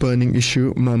to Burning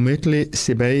Issue Mametlwe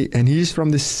Sebei, and he's from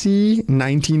the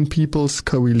C19 People's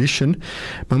Coalition.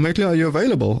 Mametlwe, are you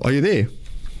available? Are you there?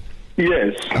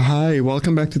 Yes. Hi,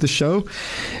 welcome back to the show.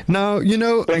 Now,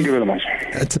 Thank you very much.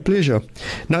 It's a pleasure.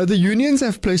 Now, the unions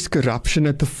have placed corruption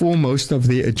at the foremost of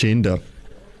their agenda.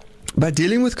 But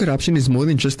dealing with corruption is more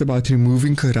than just about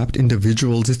removing corrupt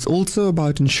individuals. It's also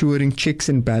about ensuring checks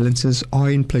and balances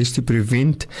are in place to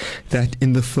prevent that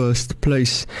in the first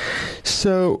place.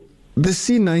 So, the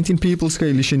C19 People's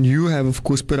Coalition, you have, of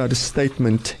course, put out a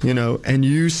statement, and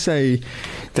you say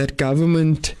that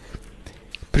government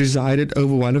presided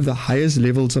over one of the highest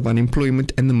levels of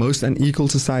unemployment and the most unequal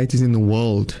societies in the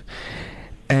world,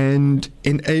 and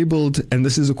enabled, and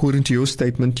this is according to your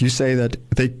statement, you say that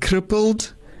they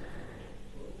crippled.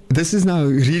 This is now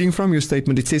reading from your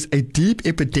statement. It says, a deep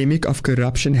epidemic of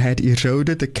corruption had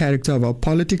eroded the character of our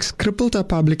politics, crippled our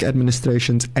public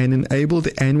administrations, and enabled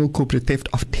the annual corporate theft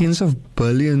of tens of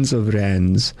billions of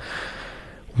rands.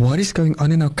 What is going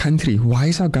on in our country? Why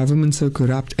is our government so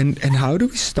corrupt? And how do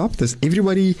we stop this?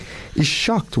 Everybody is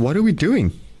shocked. What are we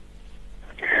doing?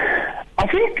 I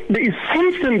think there is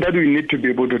something that we need to be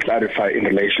able to clarify in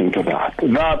relation to that.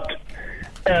 That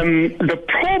the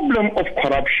problem of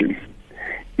corruption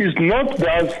is not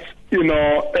just,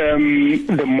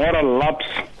 the moral lapse,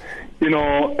 in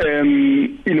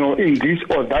this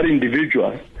or that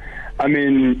individual. I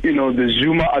mean, the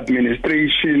Zuma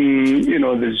administration,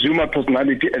 the Zuma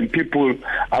personality and people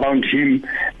around him,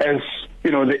 as, the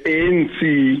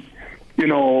ANC,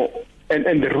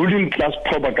 and the ruling class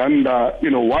propaganda,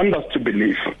 want us to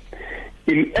believe.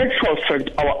 In actual fact,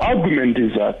 our argument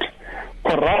is that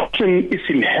corruption is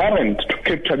inherent to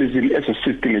capitalism as a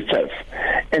system itself.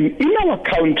 And in our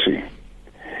country,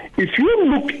 if you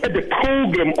look at the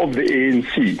program of the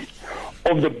ANC,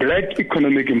 of the black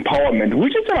economic empowerment,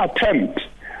 which is an attempt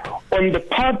on the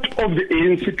part of the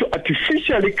ANC to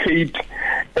artificially create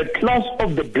a class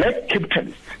of the black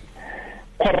capitalists,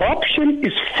 corruption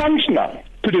is functional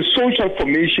to the social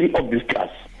formation of this class.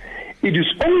 It is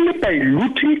only by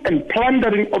looting and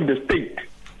plundering of the state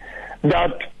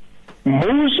that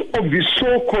most of the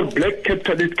so-called black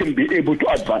capitalists can be able to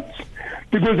advance.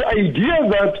 Because the idea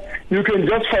that you can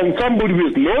just find somebody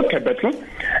with no capital,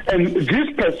 and this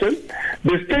person,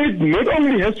 the state not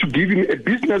only has to give him a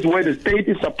business where the state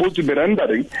is supposed to be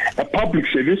rendering a public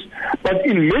service, but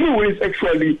in many ways,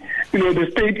 actually, the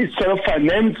state itself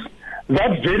finances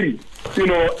that very,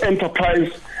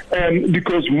 enterprise,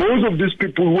 because most of these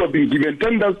people who have been given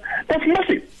tenders, that's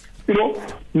nothing.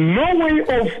 No way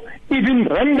of even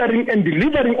rendering and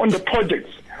delivering on the projects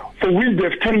for which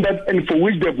they've tendered and for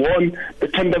which they've won the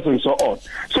tenders and so on.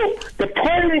 So the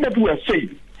point that we are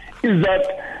saying is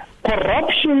that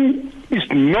corruption is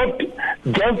not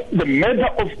just the matter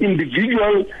of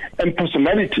individual and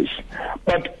personalities,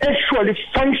 but actually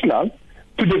functional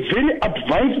to the very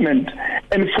advancement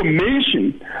and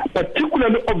formation,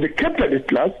 particularly of the capitalist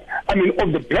class,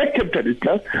 of the black capitalist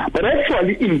class, but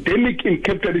actually endemic in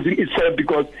capitalism itself,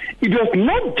 because it was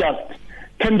not just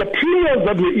tender premiers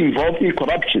that were involved in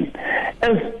corruption,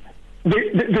 as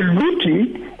the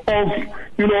looting of,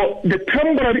 the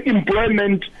temporary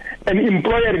employment and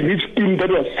employer relief scheme that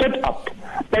was set up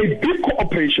by big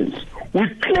corporations,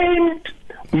 which claimed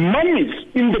monies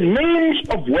in the names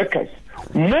of workers,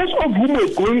 most of whom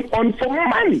were going on for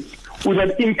money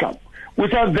without income,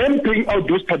 without them paying out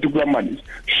those particular monies,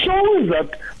 shows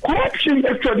that corruption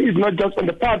actually is not just on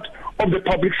the part of the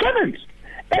public servants.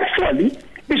 Actually,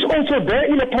 it's also there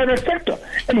in the private sector.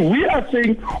 And we are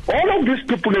saying all of these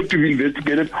people have to be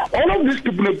investigated, all of these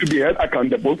people have to be held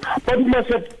accountable, but we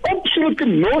must have absolutely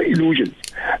no illusions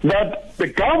that the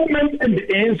government and the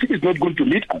ANC is not going to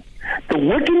lead us. The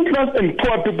working class and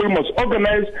poor people must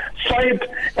organize, fight,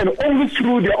 and only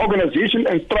through their organization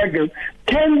and struggle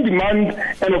can demand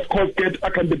and, of course, get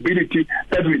accountability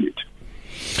that we need.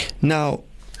 Now,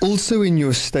 also in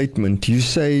your statement, you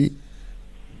say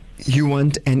you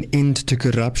want an end to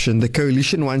corruption. The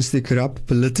coalition wants the corrupt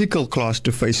political class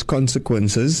to face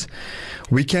consequences.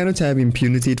 We cannot have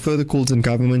impunity. It further calls on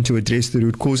government to address the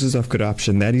root causes of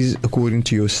corruption. That is according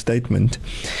to your statement.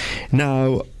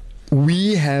 Now,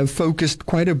 we have focused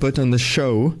quite a bit on the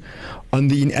show on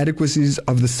the inadequacies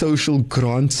of the social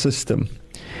grant system.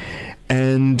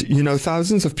 And,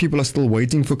 thousands of people are still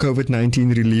waiting for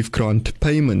COVID-19 relief grant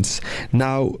payments.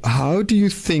 Now, how do you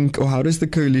think, or how does the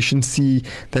coalition see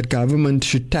that government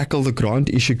should tackle the grant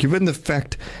issue, given the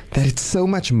fact that it's so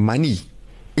much money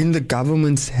in the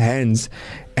government's hands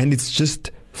and it's just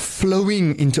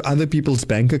flowing into other people's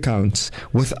bank accounts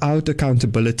without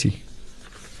accountability?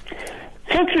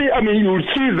 Firstly, you will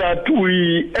see that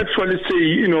we actually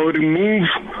say, remove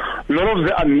a lot of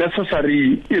the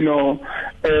unnecessary,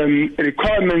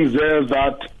 requirements there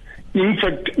that, in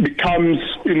fact, becomes,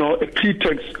 a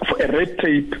pretext for a red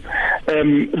tape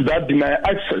that deny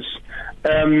access,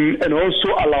 and also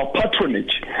allow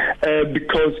patronage,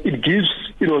 because it gives,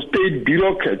 state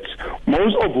bureaucrats,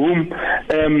 most of whom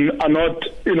are not,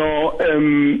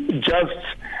 just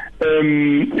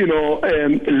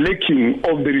lacking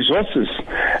of the resources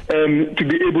to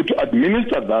be able to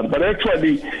administer that, but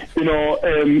actually,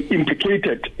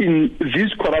 implicated in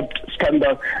these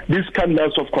these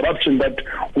scandals of corruption that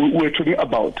we're talking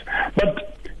about.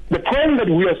 But the point that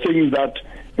we are saying is that,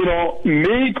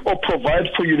 make or provide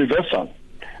for universal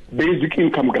basic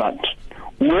income grant,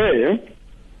 where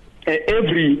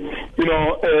every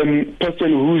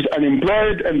person who's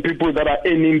unemployed and people that are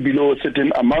earning below a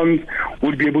certain amount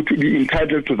would be able to be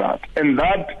entitled to that, and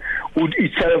that would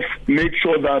itself make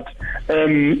sure that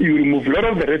you remove a lot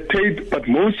of the red tape, but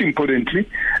most importantly,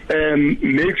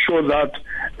 make sure that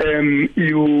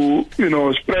you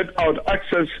spread out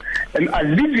access and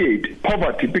alleviate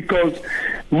poverty, because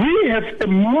we have a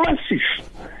massive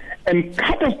and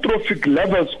catastrophic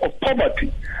levels of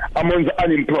poverty among the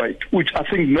unemployed, which I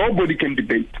think nobody can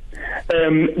debate.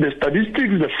 The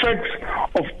statistics, the facts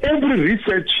of every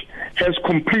research has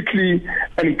completely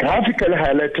and graphically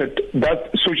highlighted that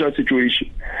social situation.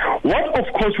 What,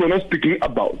 of course, we're not speaking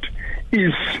about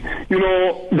is,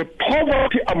 the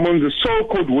poverty among the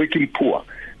so-called working poor.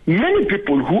 Many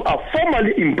people who are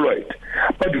formally employed,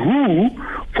 but who,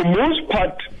 for most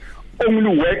part,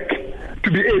 only work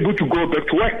to be able to go back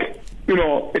to work,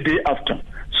 a day after.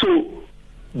 So,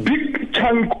 big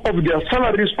chunk of their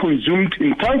salaries consumed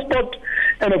in transport,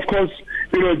 and of course,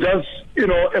 just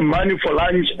a money for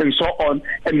lunch and so on,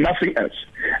 and nothing else.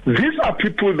 These are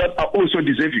people that are also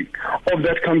deserving of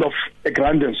that kind of a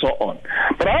grant and so on.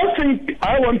 But I think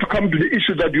I want to come to the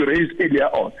issue that you raised earlier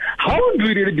on. How do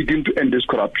we really begin to end this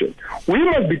corruption? We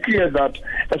must be clear that,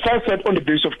 as I said, on the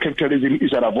basis of capitalism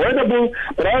is unavoidable,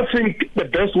 but I think the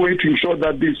best way to ensure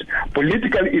that this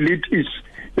political elite is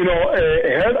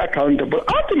held accountable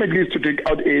ultimately is to take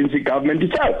out ANC government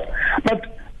itself.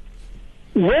 But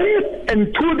when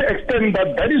and to the extent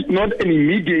that that is not an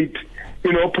immediate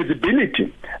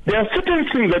possibility, there are certain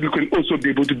things that we can also be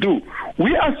able to do.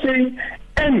 We are saying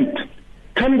end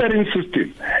tendering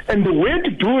system, and the way to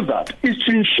do that is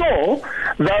to ensure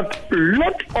that a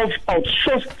lot of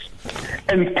outsourced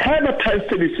and privatized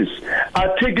services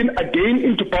are taken again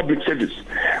into public service.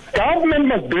 Government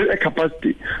must build a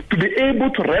capacity to be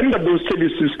able to render those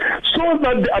services so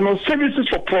that there are no services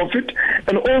for profit,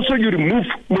 and also you remove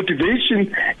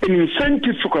motivation and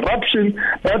incentives for corruption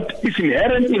that is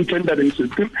inherent in tendering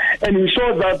system, and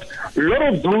ensure that a lot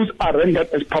of those are rendered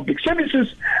as public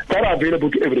services that are available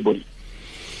to everybody.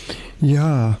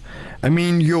 Yeah, I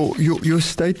mean, your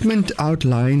statement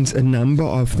outlines a number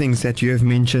of things that you have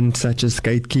mentioned, such as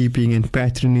gatekeeping and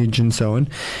patronage and so on.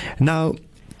 Now,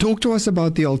 talk to us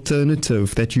about the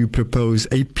alternative that you propose,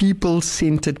 a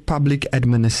people-centered public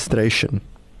administration.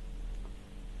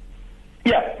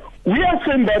 Yeah, we are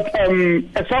saying that,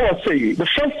 as I was saying, the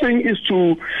first thing is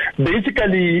to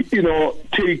basically,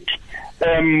 take,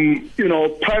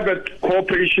 private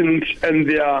corporations and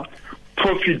their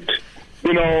profit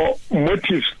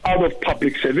motives out of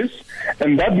public service,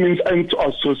 and that means end to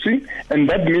outsourcing, and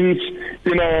that means,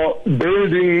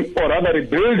 building or rather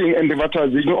rebuilding and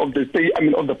revitalization of the state,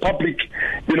 of the public,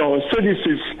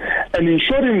 services, and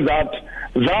ensuring that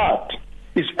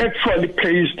is actually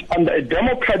placed under a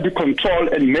democratic control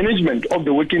and management of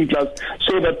the working class,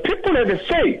 so that people have a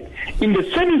say in the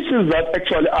services that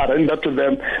actually are rendered to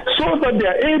them, so that they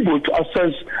are able to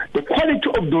assess the quality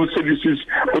of those services,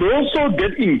 but also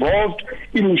get involved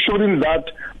in ensuring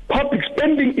that public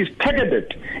spending is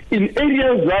targeted in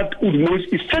areas that would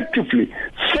most effectively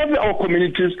serve our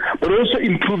communities, but also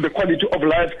improve the quality of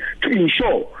life to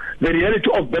ensure the reality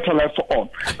of better life for all.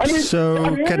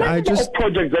 Can I just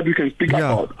projects that we can speak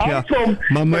about? I'm from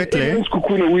Mametlwe,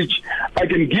 Kukuna, which I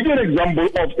can give you an example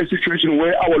of a situation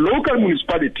where our local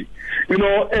municipality,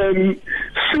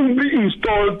 simply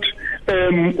installed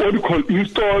the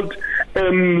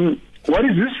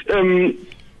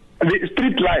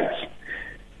street lights,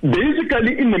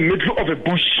 basically in the middle of a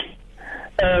bush.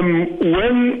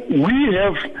 When we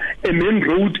have a main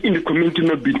road in the community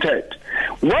not being tied.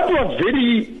 What was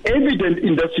very evident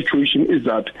in that situation is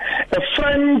that a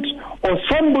friend or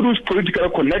somebody who's politically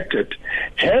connected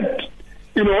had,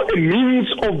 a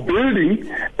means of building,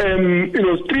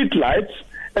 street lights,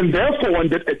 and therefore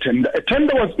wanted a tender. A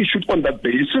tender was issued on that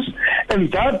basis, and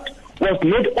that was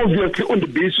not obviously on the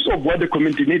basis of what the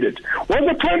community needed. What's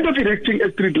the point of erecting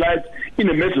a street light in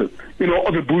the middle,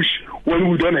 of a bush when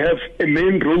we don't have a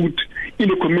main road in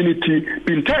the community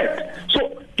being tied?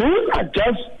 So those are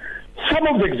just some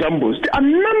of the examples. There are a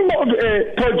number of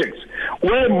projects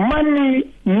where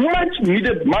money, much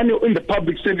needed money in the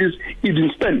public service is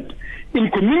being spent in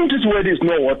communities where there is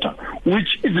no water,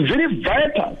 which is very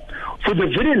vital for the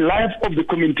very life of the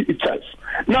community itself.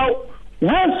 Now, we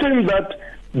are saying that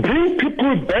bring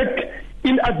people back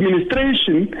in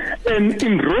administration and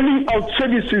in rolling out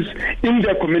services in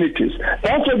their communities.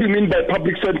 That's what we mean by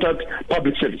public-centered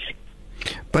public service.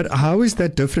 But how is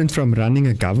that different from running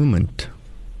a government?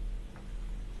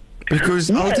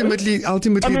 Because ultimately,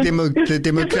 the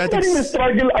democratic... It's the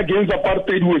struggle against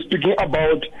apartheid we're speaking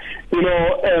about,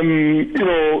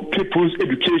 people's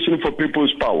education for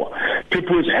people's power,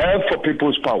 people's health for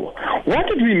people's power. What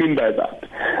did we mean by that?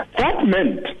 That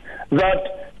meant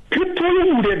that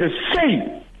people would have a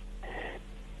say,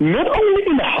 not only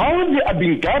in how they are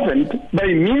being governed by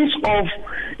means of,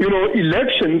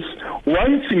 elections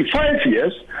once in 5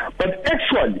 years, but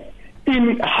actually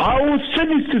in how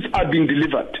services are being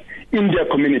delivered in their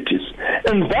communities.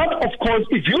 And that, of course,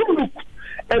 if you look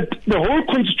at the whole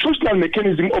constitutional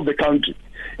mechanism of the country.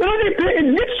 They pay a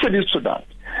lip service to that.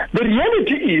 The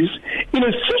reality is, in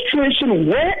a situation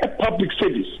where a public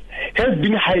service has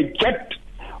been hijacked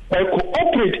by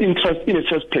corporate interest in the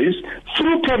first place,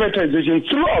 through privatization,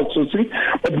 through outsourcing,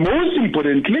 but most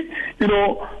importantly,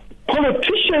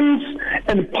 politicians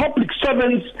and public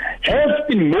servants have,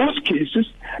 in most cases,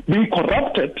 been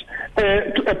corrupted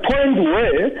to a point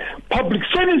where public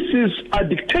services are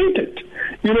dictated,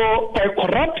 by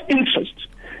corrupt interests,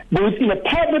 both in a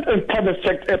private and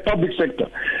public sector.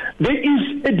 There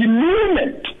is a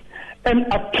denouement and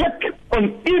attack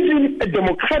on even a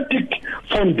democratic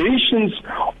foundations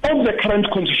of the current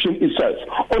constitution itself,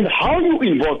 on how you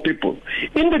involve people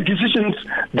in the decisions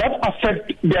that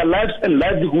affect their lives and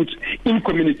livelihoods in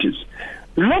communities.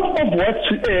 Lot of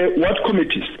what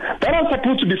committees that are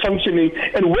supposed to be functioning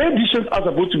and where decisions are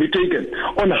supposed to be taken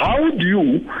on how do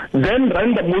you then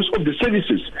render most of the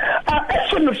services are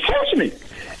actually not functioning.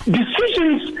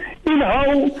 Decisions in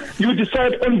how you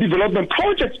decide on development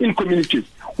projects in communities,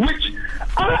 which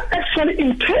are actually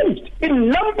entrenched in a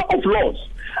number of laws.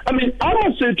 I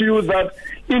must say to you that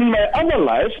in my other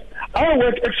life, I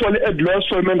work actually at Lawyers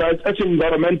for Human Rights as an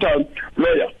environmental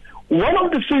lawyer. One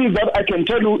of the things that I can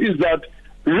tell you is that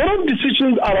a lot of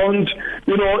decisions around,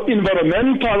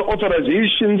 environmental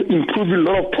authorizations, improving a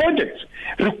lot of projects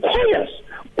requires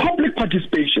public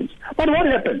participation. But what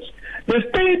happens? The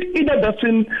state either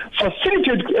doesn't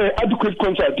facilitate adequate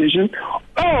consultation,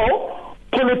 or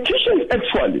politicians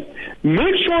actually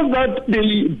make sure that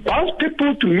they bus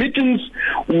people to meetings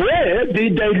where they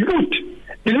dilute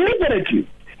deliberately,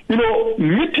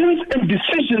 meetings and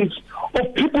decisions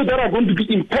of people that are going to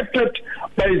be impacted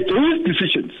by those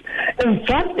decisions. And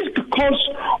that is because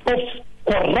of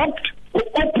corrupt,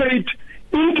 corporate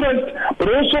interest,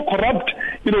 but also corrupt,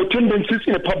 tendencies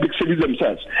in the public service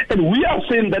themselves. And we are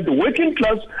saying that the working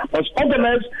class must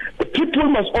organize, the people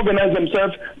must organize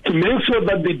themselves to make sure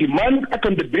that they demand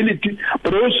accountability,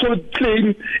 but also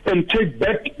claim and take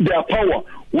back their power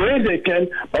where they can.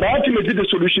 But ultimately the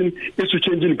solution is to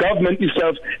change the government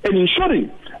itself and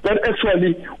ensuring that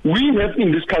actually we have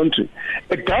in this country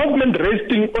a government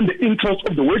resting on the interests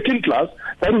of the working class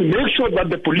that will make sure that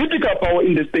the political power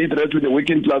in the state rests with the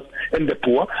working class and the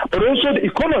poor, but also the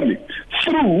economy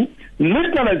through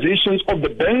nationalizations of the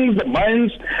banks, the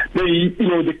mines,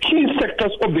 the key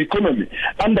sectors of the economy,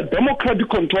 under democratic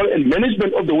control and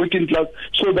management of the working class,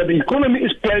 so that the economy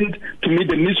is planned to meet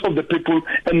the needs of the people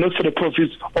and not for the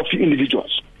profits of the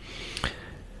individuals.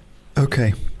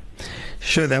 Okay.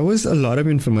 Sure, that was a lot of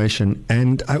information,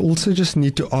 and I also just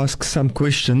need to ask some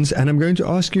questions, and I'm going to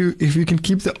ask you if you can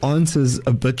keep the answers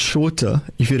a bit shorter,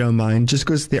 if you don't mind, just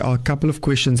because there are a couple of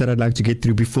questions that I'd like to get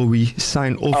through before we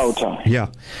sign off. Yeah.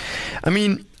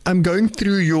 I'm going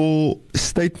through your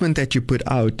statement that you put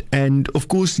out, and of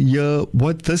course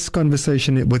what this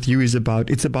conversation with you is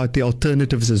about, it's about the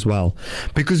alternatives as well,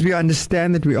 because we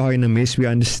understand that we are in a mess, we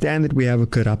understand that we have a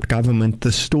corrupt government.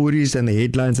 The stories and the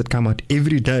headlines that come out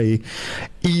every day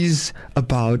is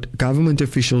about government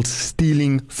officials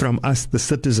stealing from us, the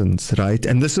citizens, right?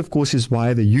 And this of course is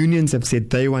why the unions have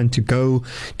said they want to go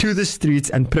to the streets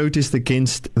and protest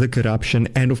against the corruption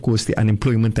and of course the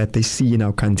unemployment that they see in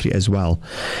our country as well.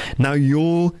 Now,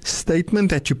 your statement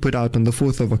that you put out on the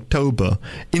 4th of October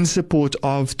in support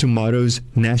of tomorrow's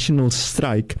national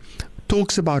strike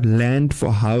talks about land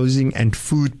for housing and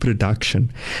food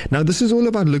production. Now, this is all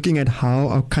about looking at how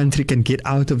our country can get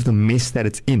out of the mess that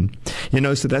it's in.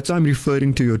 So that's why I'm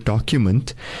referring to your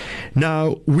document.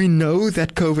 Now, we know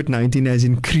that COVID-19 has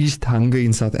increased hunger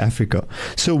in South Africa.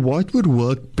 So what would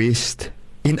work best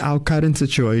in our current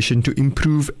situation to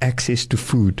improve access to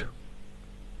food?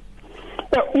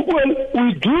 Well,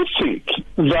 we do think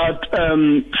that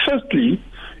firstly,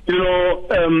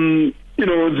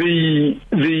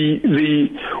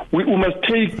 we must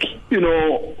take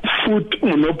food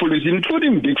monopolies,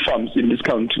 including big farms in this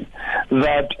country,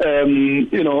 that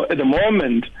at the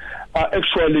moment are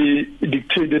actually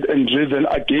dictated and driven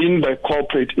again by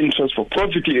corporate interests for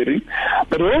profiteering,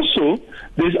 but also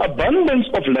there's abundance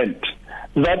of land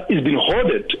that is being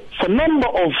hoarded for a number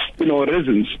of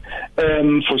reasons,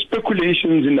 for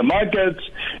speculations in the markets,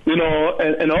 and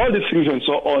all these things and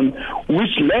so on,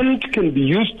 which land can be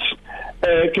used,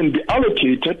 can be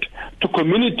allocated to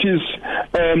communities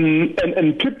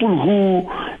and people who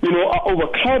are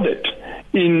overcrowded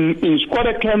in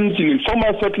squatter camps, in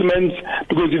informal settlements,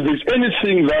 because if there's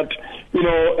anything that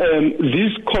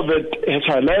this COVID has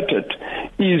highlighted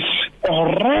is a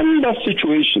horrendous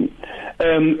situation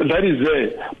that is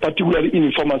there, particularly in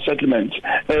informal settlements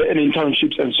and in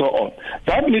townships and so on.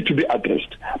 That needs to be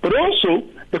addressed. But also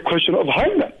the question of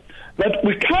hunger, that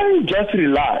we can't just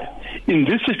rely in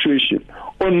this situation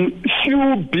on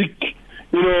few big,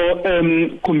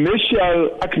 commercial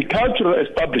agricultural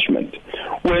establishment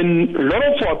when a lot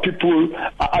of our people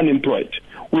are unemployed.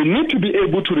 We need to be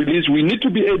able to release, we need to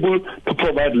be able to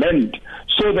provide land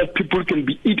so that people can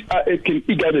eke out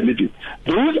a living.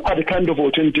 Those are the kind of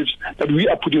alternatives that we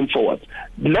are putting forward.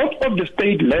 A lot of the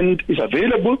state land is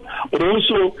available, but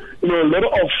also a lot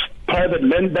of private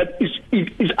land that is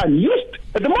unused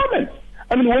at the moment.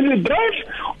 I mean, when you drive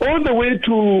all the way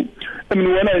to,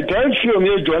 when I drive from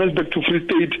here, Johannesburg to Free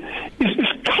State, it's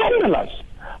scandalous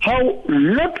how a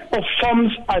lot of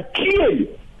farms are clearly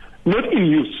not in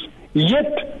use.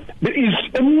 Yet there is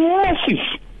a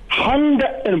massive hunger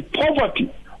and poverty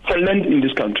for land in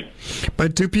this country.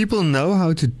 But do people know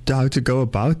how to go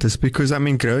about this? Because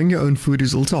growing your own food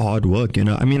is also hard work.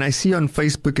 I see on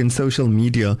Facebook and social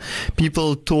media,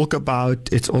 people talk about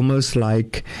it's almost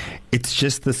like it's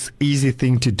just this easy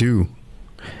thing to do.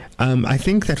 I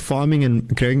think that farming and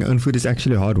growing your own food is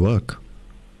actually hard work.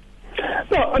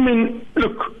 No,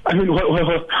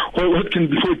 what can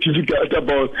be so difficult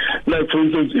about, like, for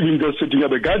instance, even just setting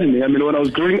up a gardening? When I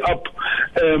was growing up,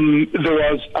 there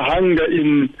was a hunger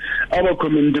in our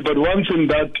community, but one thing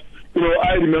that,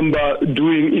 I remember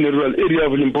doing in a rural area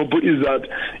of Limpopo is that,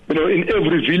 in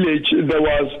every village there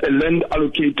was a land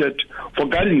allocated for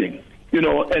gardening.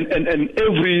 And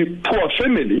every poor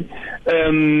family,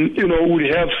 would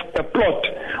have a plot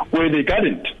where they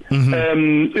gardened.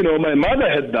 Mm-hmm. My mother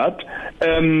had that.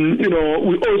 We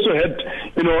also had,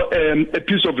 a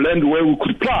piece of land where we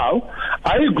could plow.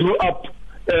 I grew up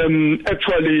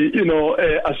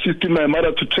assisting my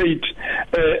mother to trade,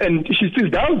 and she still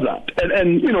does that.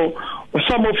 And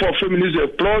some of our families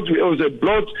have plots, we also have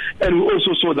plots, and we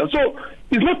also saw that. So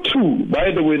it's not true,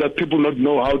 by the way, that people not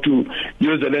know how to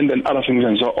use the land and other things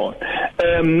and so on.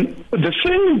 The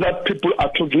thing that people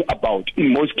are talking about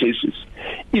in most cases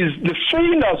is the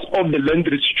failures of the land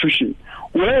restitution,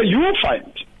 where you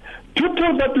find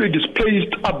people that were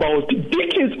displaced about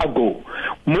decades ago,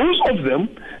 most of them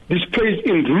displaced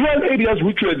in rural areas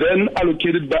which were then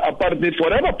allocated by apartheid for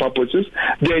whatever purposes.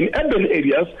 They're in urban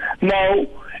areas. Now,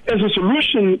 as a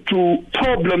solution to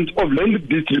problems of land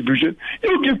distribution,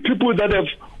 you give people that have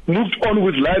moved on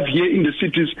with life here in the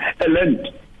cities a land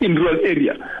in rural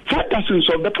area. That doesn't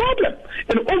solve the problem.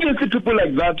 And obviously people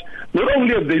like that, not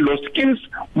only have they lost skills,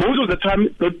 most of the time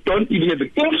don't even have an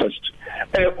interest.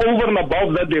 Over and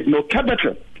above that, they have no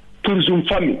capital to resume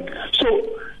farming. So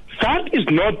that is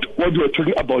not what we're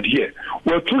talking about here.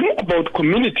 We're talking about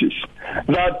communities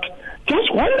that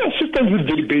just want assistance with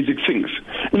very basic things,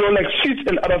 like seeds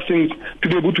and other things to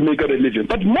be able to make out a living.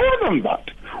 But more than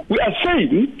that, we are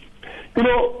saying,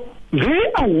 there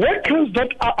are workers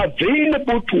that are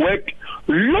available to work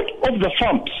a lot of the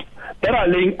farms that are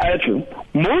laying idle,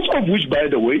 most of which, by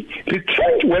the way,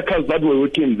 returned workers that were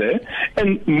working there,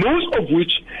 and most of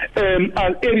which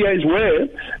are areas where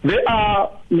there are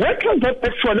workers that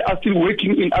actually are still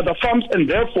working in other farms and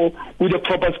therefore with the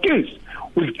proper skills.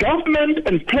 With government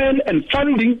and plan and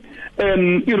funding, for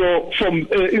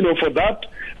that,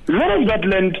 a lot of that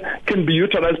land can be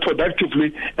utilized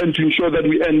productively and to ensure that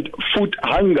we end food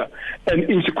hunger and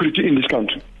insecurity in this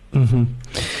country. Mm-hmm.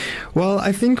 Well,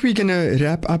 I think we're going to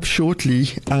wrap up shortly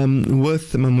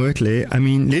with Mametlwe.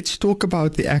 Let's talk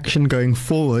about the action going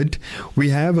forward.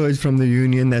 We have heard from the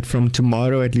union that from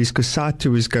tomorrow, at least,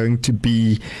 Cosatu is going to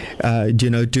be,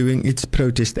 doing its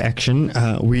protest action.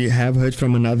 We have heard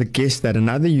from another guest that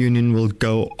another union will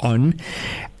go on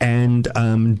and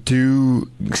do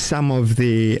some of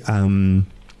the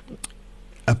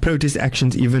protest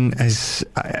actions even as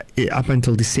up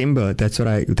until December. That's what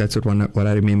I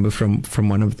remember from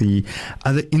one of the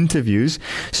other interviews.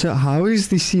 So how is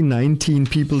the C19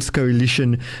 People's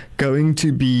Coalition going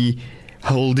to be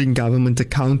holding government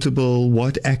accountable?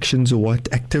 What actions or what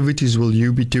activities will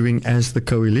you be doing as the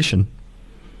coalition?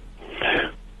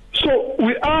 So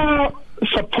we are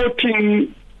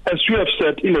supporting, as you have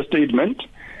said in a statement,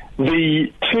 the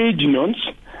trade unions,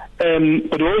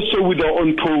 but also with our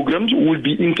own programs. We'll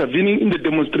be intervening in the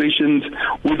demonstrations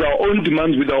with our own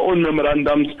demands, with our own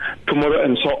memorandums tomorrow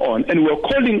and so on. And we're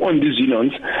calling on these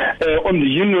unions,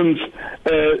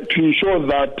 to ensure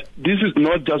that this is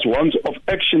not just once-off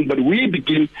action, but we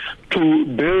begin to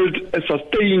build a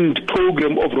sustained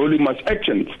program of rolling mass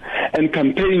actions and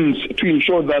campaigns to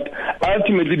ensure that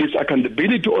ultimately there's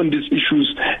accountability on these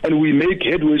issues and we make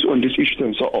headways on these issues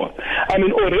and so on.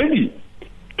 Already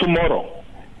tomorrow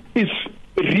is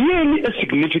really a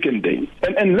significant day.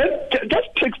 And let's just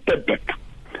take a step back.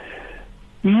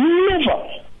 Never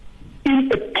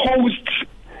in a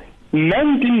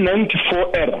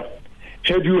post-1994 era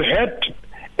have you had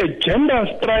a gender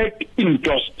strike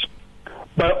endorsed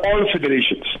by all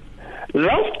federations?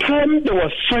 Last time there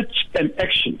was such an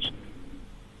action,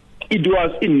 it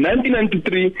was in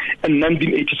 1993 and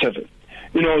 1987.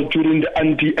 During the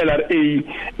anti-LRA,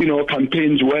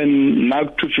 campaigns when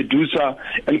Saftu, Fedusa,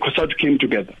 and Cosatu came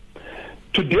together.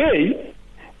 Today,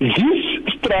 this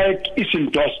strike is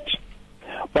endorsed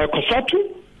by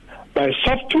Cosatu, by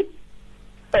Saftu,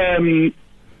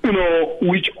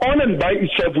 which on and by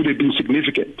itself would have been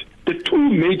significant. The two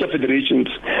major federations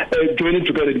joining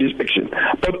together in this action.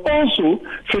 But also,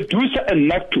 Fedusa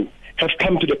and Saftu have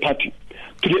come to the party.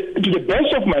 To the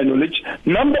best of my knowledge,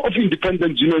 number of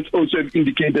independent unions also have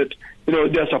indicated,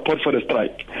 their support for the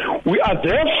strike. We are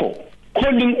therefore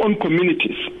calling on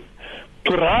communities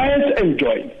to rise and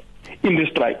join in the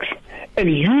strikes and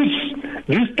use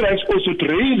these strikes also to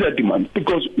raise their demand,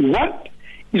 because what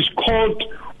is called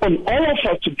on all of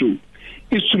us to do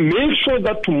is to make sure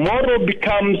that tomorrow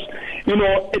becomes,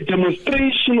 a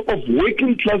demonstration of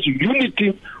working class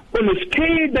unity on a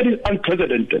scale that is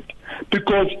unprecedented,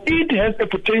 because it has the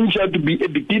potential to be a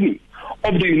beginning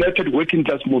of the united working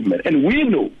class movement. And we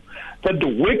know that the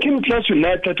working class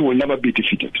united will never be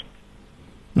defeated.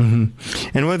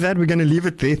 Mm-hmm. And with that, we're going to leave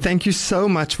it there. Thank you so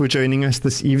much for joining us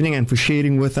this evening and for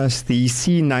sharing with us the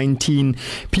C19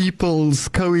 People's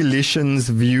Coalition's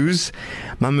views.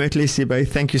 Mametlwe, Sebei,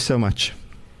 thank you so much.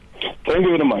 Thank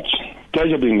you very much.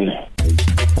 Pleasure being here.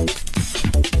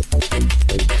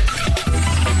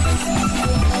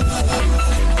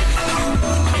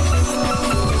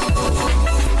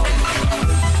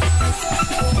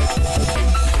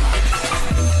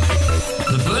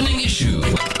 The Burning Issue.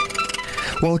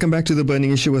 Welcome back to The Burning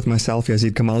Issue with myself,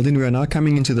 Yazid Kamaldin. We are now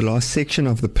coming into the last section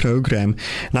of the program.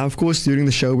 Now, of course, during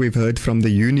the show, we've heard from the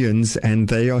unions, and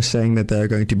they are saying that they are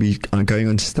going to be going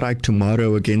on strike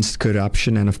tomorrow against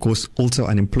corruption and, of course, also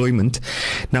unemployment.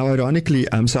 Now, ironically,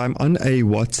 so I'm on a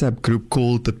WhatsApp group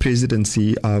called the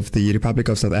Presidency of the Republic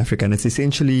of South Africa, and it's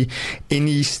essentially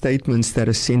any statements that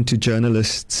are sent to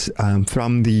journalists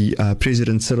from the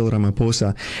President Cyril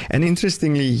Ramaphosa. And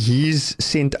interestingly, he's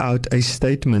sent out a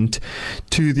statement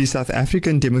to the South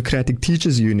African Democratic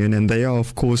Teachers Union, and they are,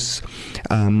 of course,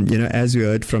 as we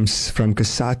heard from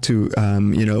Cosatu,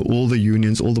 all the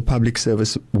unions, all the public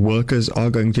service workers are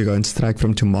going to go on strike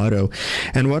from tomorrow.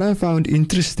 And what I found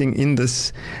interesting in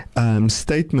this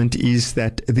statement is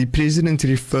that the president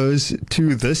refers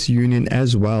to this union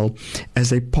as well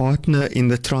as a partner in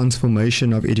the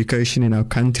transformation of education in our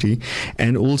country,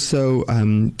 and also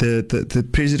the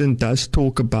president does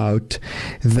talk about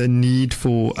the need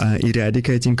for eradicating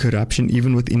corruption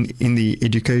even within the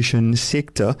education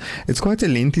sector. It's quite a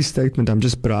lengthy statement. I'm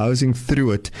just browsing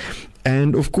through it.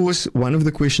 And of course, one of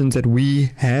the questions that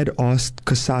we had asked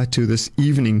Cosatu this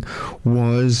evening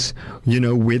was,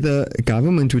 whether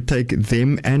government would take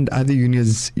them and other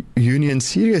unions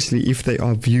seriously if they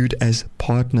are viewed as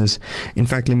partners. In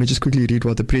fact, let me just quickly read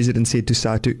what the president said to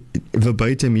Cosatu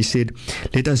verbatim. He said,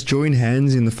 "Let us join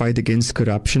hands in the fight against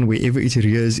corruption wherever it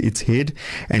rears its head,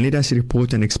 and let us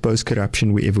report and expose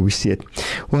corruption wherever we see it."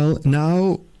 Well,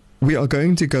 now we are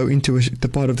going to go into the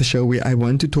part of the show where I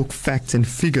want to talk facts and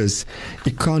figures,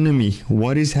 economy,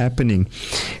 what is happening.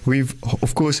 We've,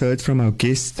 of course, heard from our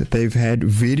guests that they've had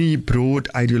very broad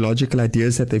ideological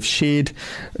ideas that they've shared,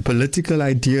 political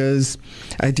ideas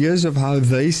of how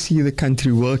they see the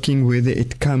country working, whether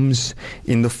it comes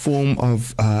in the form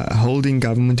of holding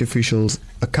government officials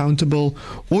accountable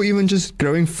or even just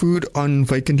growing food on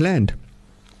vacant land.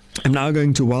 I'm now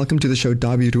going to welcome to the show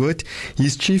Dawie Roodt.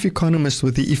 He's Chief Economist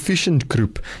with the Efficient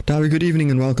Group. Dawie, good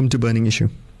evening and welcome to Burning Issue.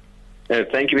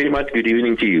 Thank you very much. Good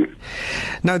evening to you.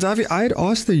 Now, Dawie, I had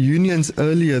asked the unions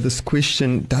earlier this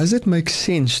question: does it make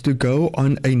sense to go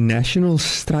on a national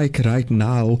strike right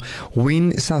now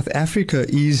when South Africa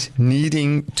is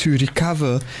needing to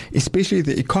recover, especially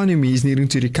the economy is needing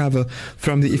to recover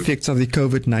from the effects of the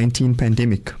COVID-19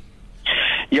 pandemic?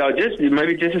 Yeah, just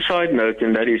a side note,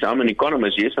 and that is, I'm an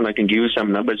economist, yes, and I can give you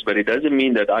some numbers, but it doesn't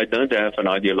mean that I don't have an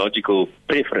ideological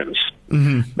preference, so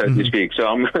to speak.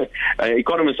 So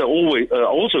economists are always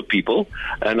also people,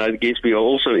 and I guess we are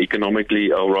also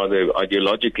economically, or rather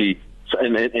ideologically,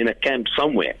 in a camp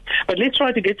somewhere. But let's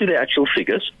try to get to the actual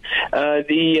figures.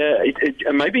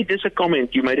 Maybe there's a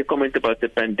comment. You made a comment about the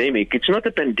pandemic. It's not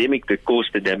the pandemic that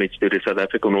caused the damage to the South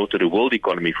African or to the world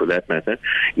economy, for that matter.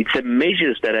 It's the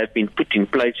measures that have been put in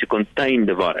place to contain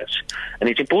the virus. And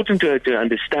it's important to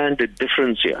understand the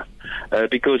difference here,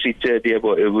 because there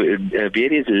were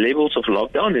various levels of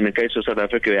lockdown. In the case of South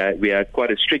Africa, we had quite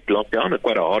a strict lockdown,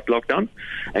 quite a hard lockdown,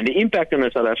 and the impact on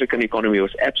the South African economy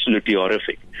was absolutely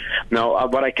horrific. Now, Now,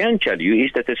 what I can tell you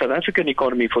is that the South African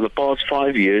economy for the past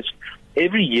 5 years,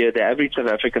 every year the average South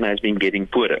African has been getting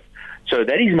poorer. So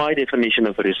that is my definition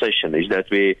of a recession, is that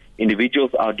where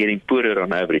individuals are getting poorer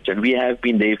on average. And we have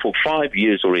been there for 5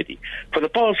 years already. For the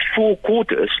past 4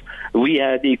 quarters,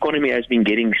 the economy has been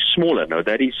getting smaller. Now,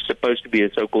 that is supposed to be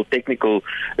a so-called technical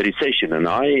recession. And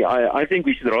I think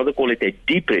we should rather call it a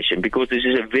depression, because this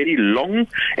is a very long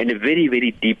and a very,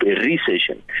 very deep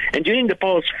recession. And during the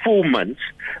past 4 months,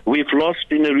 we've lost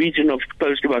in the region of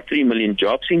close to about 3 million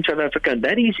jobs in South Africa. And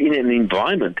that is in an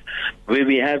environment where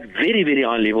we have very, very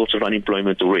high levels of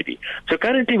unemployment already. So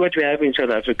currently what we have in South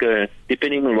Africa,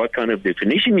 depending on what kind of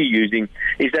definition you're using,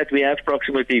 is that we have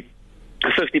approximately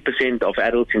 50% of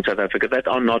adults in South Africa that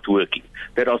are not working,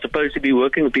 that are supposed to be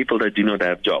working with people that do not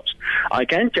have jobs. I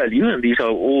can tell you, and these are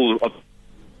all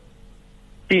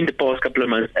in the past couple of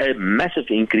months, a massive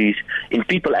increase in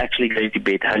people actually going to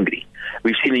bed hungry.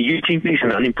 We've seen a huge increase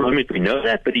in unemployment, we know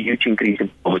that, but a huge increase in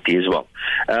poverty as well.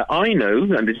 I know,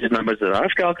 and this is numbers that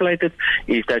I've calculated,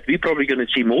 is that we're probably going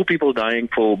to see more people dying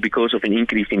because of an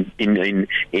increase in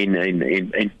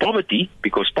poverty,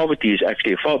 because poverty is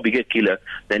actually a far bigger killer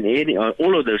than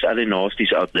all of those other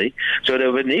nasties out there. So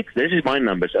this is my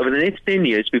numbers, over the next 10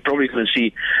 years, we're probably going to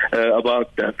see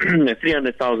about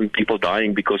 300,000 people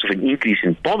dying because of an increase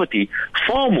in poverty,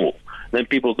 far more than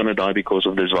people are going to die because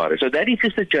of this virus. So that is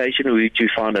the situation in which we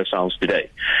find ourselves today.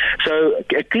 So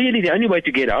clearly the only way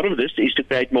to get out of this is to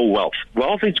create more wealth.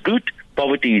 Wealth is good,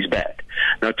 poverty is bad.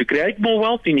 Now, to create more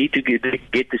wealth, you need to get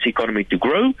this economy to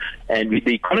grow, and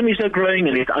the economy is not growing,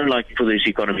 and it's unlikely for this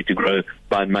economy to grow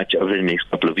by much over the next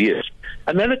couple of years.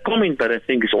 Another comment that I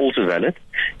think is also valid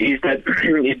is that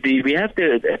we have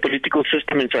the political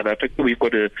system in South Africa. We've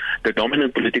got the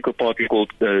dominant political party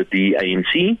called the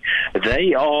ANC.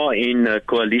 They are in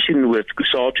coalition with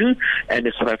Cosatu and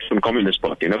the South African Communist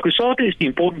Party. Now, Cosatu is the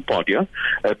important party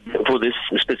for this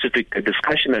specific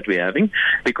discussion that we're having,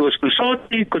 because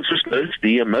Cosatu consists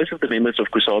mostly, most of the members of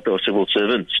Cosatu are civil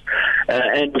servants.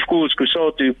 And of course,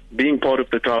 Cosatu, being part of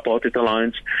the Tripartite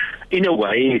Alliance, in a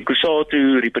way,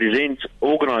 Cosatu represents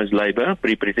organized labor,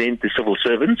 represents the civil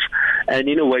servants, and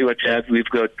in a way what you have, we've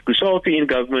got Cosatu in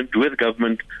government, with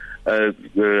government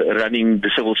running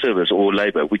the civil service or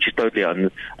labor, which is totally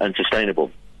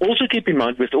unsustainable. Also keep in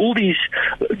mind, with all these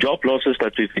job losses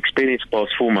that we've experienced the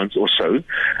past 4 months or so,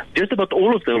 just about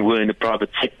all of them were in the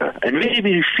private sector. And very,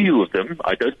 very few of them,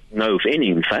 I don't know of any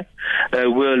in fact,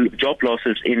 were job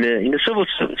losses in the civil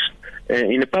service.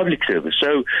 In the public service.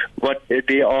 So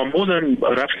there are more than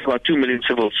roughly about 2 million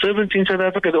civil servants in South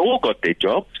Africa. They all got their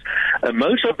jobs.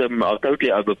 Most of them are totally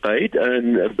overpaid,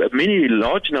 and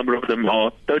large number of them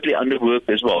are totally underworked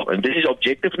as well. And this is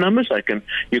objective numbers.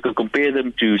 You can compare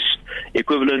them to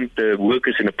equivalent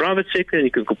workers in the private sector, and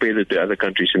you can compare them to other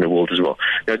countries in the world as well.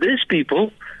 Now, these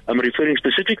people, I'm referring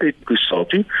specifically to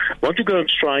Cosatu, want to go on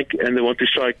strike, and they want to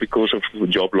strike because of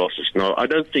job losses. Now, I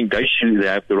don't think they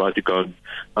have the right to go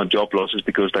on job losses,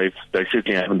 because they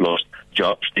certainly haven't lost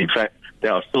jobs. In fact, they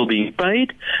are still being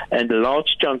paid, and a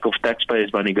large chunk of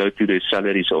taxpayers' money go to the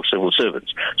salaries of civil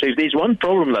servants. So if there's one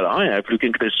problem that I have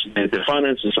looking at the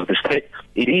finances of the state,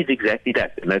 it is exactly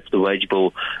that, and that's the wage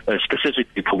bill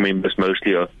specifically for members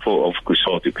mostly of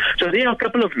Cosatu. So there are a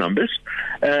couple of numbers,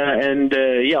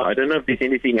 I don't know if there's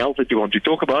anything else that you want to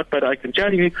talk about, but I can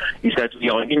tell you is that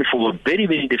we are in for a very,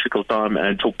 very difficult time,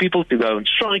 and for people to go and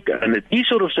strike under these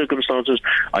sort of circumstances,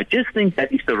 I just think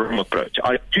that is the wrong approach.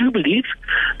 I do believe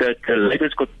that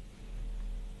Labour's got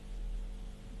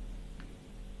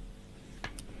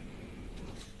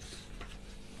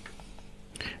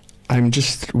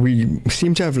we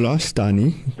seem to have lost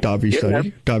Dawie,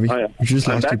 sorry. Dawie, we just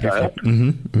lost you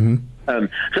briefly.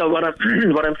 So what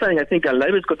I'm saying, I think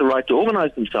Labour's got the right to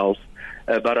organise themselves,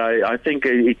 but I think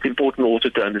it's important also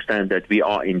to understand that we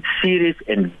are in serious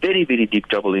and very, very deep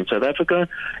trouble in South Africa,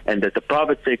 and that the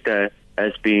private sector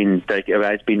has been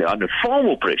under far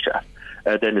more pressure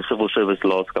than the civil service the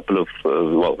last couple of,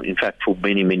 in fact, for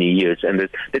many, many years. And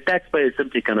the taxpayers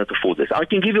simply cannot afford this. I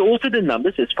can give you also the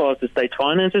numbers as far as the state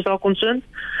finances are concerned.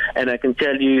 And I can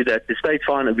tell you that the state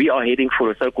finance, we are heading for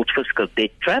a so-called fiscal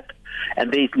debt trap.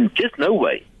 And there's just no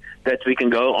way that we can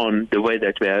go on the way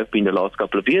that we have been the last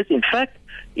couple of years. In fact,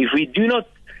 if we do not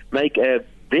make a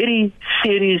very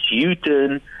serious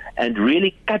U-turn and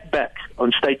really cut back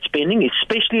on state spending,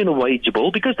 especially in a wage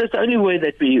bill, because that's the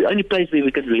only place where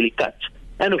we can really cut.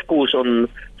 And of course on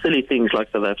silly things like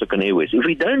South African Airways. If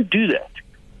we don't do that,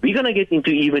 we're going to get into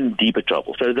even deeper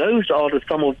trouble. So those are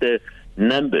some of the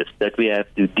numbers that we have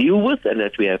to deal with and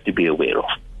that we have to be aware of.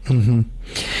 Mm-hmm.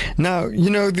 Now,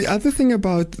 the other thing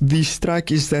about the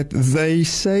strike is that they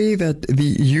say that the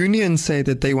unions say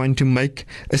that they want to make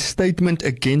a statement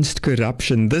against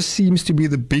corruption. This seems to be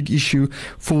the big issue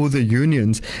for the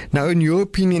unions. Now, in your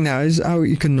opinion, how is our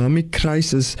economic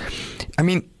crisis,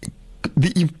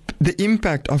 the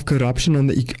impact of corruption on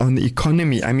the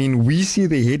economy? I mean, we see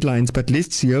the headlines, but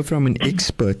let's hear from an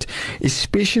expert,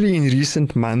 especially in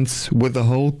recent months with the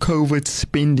whole COVID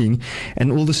spending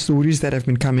and all the stories that have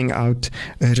been coming out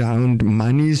around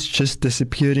monies just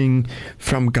disappearing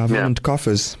from government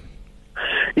coffers.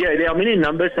 Yeah, there are many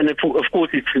numbers, and of course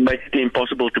it's basically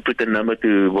impossible to put a number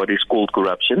to what is called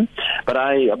corruption. But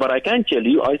I can tell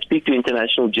you, I speak to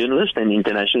international journalists and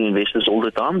international investors all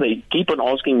the time. They keep on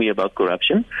asking me about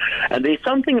corruption, and there's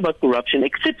something about corruption,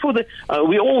 except for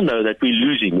we all know that we're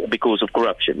losing because of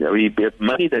corruption.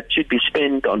 Money that should be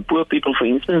spent on poor people, for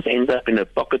instance, ends up in the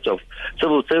pockets of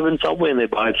civil servants somewhere, and they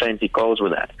buy fancy cars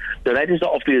with that. So that is the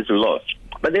obvious loss.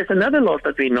 But there's another loss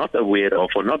that we're not aware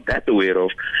of, or not that aware of,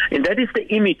 and that is the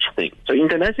image thing. So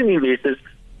international investors,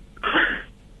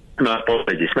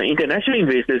 international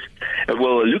investors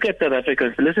will look at South Africa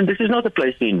and say, listen, this is not a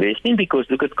place to invest in because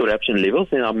look at corruption levels.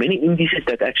 There are many indices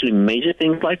that actually measure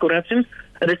things like corruption.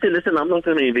 And they say, listen, I'm not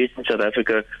going to invest in South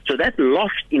Africa. So that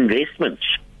lost investments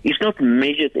is not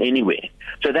measured anywhere.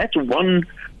 So that's one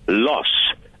loss.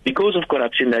 Because of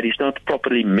corruption that is not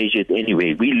properly measured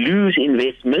anyway. We lose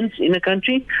investments in a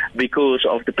country because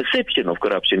of the perception of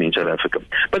corruption in South Africa.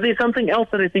 But there's something else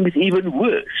that I think is even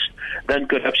worse than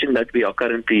corruption that we are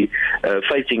currently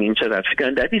facing in South Africa,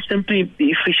 and that is simply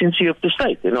the efficiency of the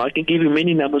state. I can give you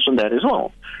many numbers on that as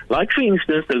well. Like, for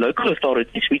instance, the local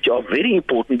authorities, which are very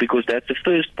important because that's the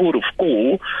first port of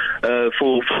call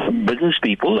for business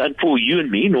people and for you and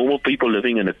me, normal people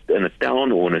living in a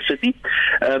town or in a city.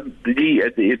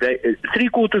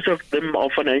 Three-quarters of them are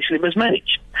financially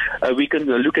mismanaged. We can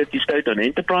look at the state-owned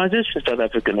enterprises, South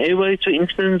African Airways, for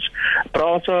instance,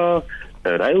 PRASA,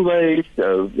 Railways,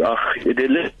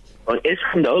 the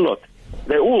whole lot.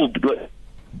 They're all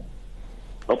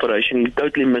operationally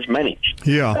totally mismanaged.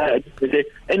 Yeah.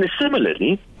 And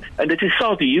similarly, and it is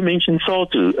Saftu. You mentioned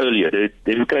Saftu earlier, the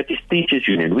Democratic Teachers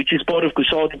Union, which is part of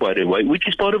Cosatu, by the way, which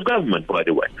is part of government, by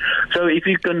the way. So if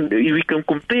we can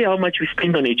compare how much we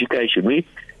spend on education,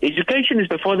 education is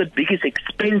by far the biggest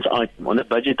expense item on the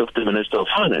budget of the Minister of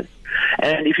Finance.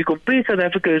 And if you compare South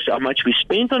Africa's how much we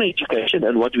spend on education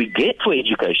and what we get for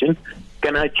education,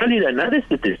 can I tell you that another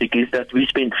statistic is that we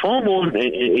spend far more on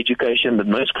education than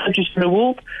most countries in the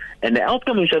world, and the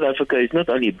outcome in South Africa is not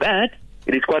only bad,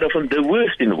 it is quite often the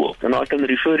worst in the world. And I can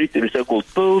refer you to the so-called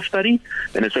Pearl study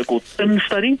and the so-called TIM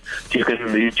study. So you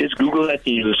can just Google that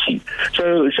and you'll see.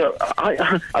 So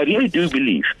I really do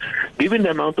believe, given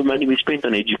the amount of money we spent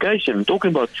on education,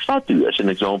 talking about Saftu as an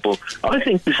example, I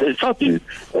think Saftu,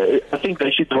 I think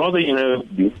they should rather,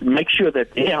 make sure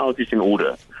that their house is in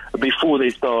order before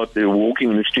they start walking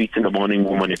in the streets in the morning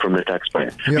with money from the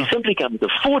taxpayer. Yeah. We simply can't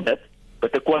afford that.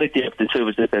 But the quality of the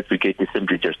services that we get is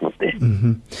simply just not there.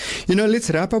 Mm-hmm. Let's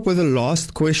wrap up with a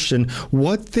last question.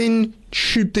 What then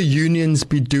should the unions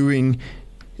be doing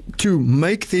to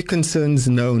make their concerns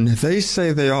known? They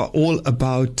say they are all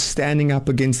about standing up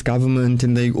against government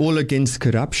and they're all against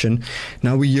corruption.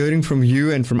 Now we're hearing from you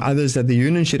and from others that the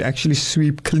union should actually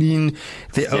sweep clean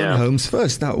their own homes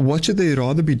first. Now, what should they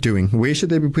rather be doing? Where should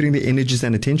they be putting their energies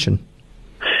and attention?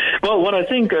 Well, what I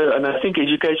think, and I think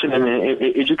education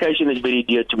is very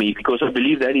dear to me because I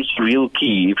believe that is real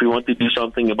key if we want to do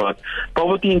something about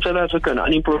poverty in South Africa and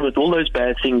unemployment, all those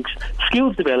bad things.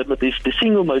 Skills development is the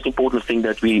single most important thing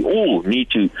that we all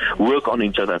need to work on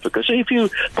in South Africa. So if you're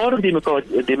part of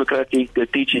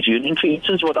Democratic Teachers Union, for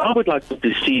instance, what I would like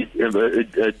to see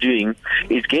doing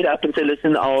is get up and say,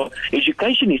 listen, our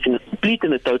education is in a complete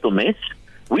and a total mess.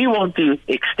 We want to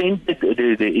extend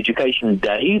the education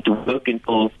day to work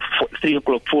until 3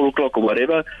 o'clock, 4 o'clock or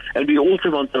whatever, and we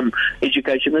also want some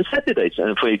education on Saturdays,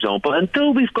 for example,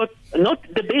 until we've got not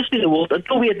the best in the world,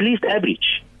 until we at least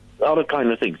average other kind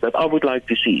of things that I would like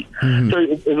to see. Mm-hmm.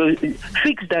 So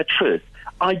fix that first.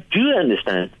 I do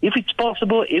understand. If it's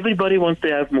possible, everybody wants to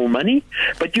have more money,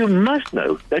 but you must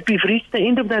know that we've reached the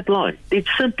end of that line. It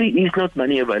simply is not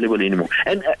money available anymore.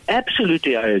 And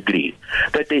absolutely I agree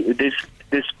that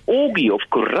this orgy of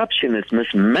corruption and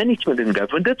mismanagement in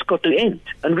government, that's got to end.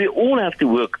 And we all have to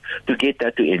work to get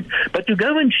that to end. But to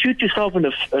go and shoot yourself in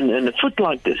the foot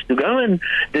like this, to go and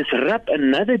disrupt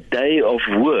another day of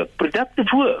work, productive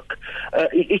work,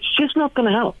 it's just not going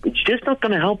to help. It's just not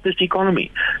going to help this economy.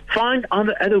 find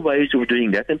other ways of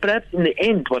doing that. And perhaps in the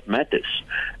end, what matters,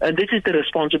 and this is the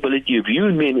responsibility of you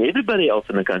and me and everybody else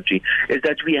in the country, is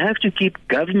that we have to keep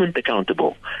government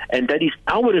accountable. And that is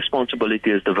our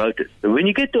responsibility as the voters. So when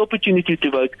you get the opportunity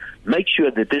to vote, make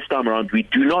sure that this time around we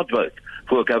do not vote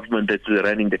for a government that's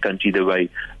running the country the way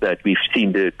that we've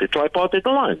seen the tripartite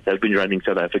alliance have been running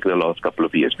South Africa the last couple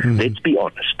of years. Let's be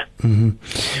honest.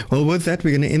 Well, with that,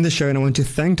 we're going to end the show, and I want to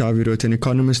thank Dawie Roodt, an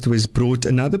economist who has brought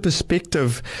another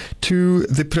perspective to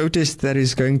the protest that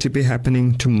is going to be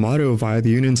happening tomorrow via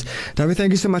the unions. Dawie,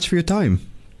 thank you so much for your time.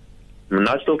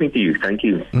 Nice talking to you. Thank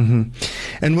you.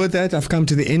 And with that, I've come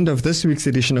to the end of this week's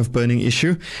edition of Burning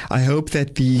Issue. I hope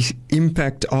that the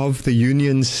impact of the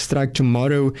union's strike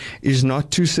tomorrow is not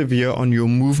too severe on your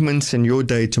movements and your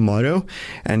day tomorrow.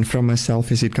 And from myself,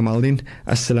 Shaheed Kamaldeen,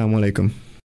 Assalamu alaikum.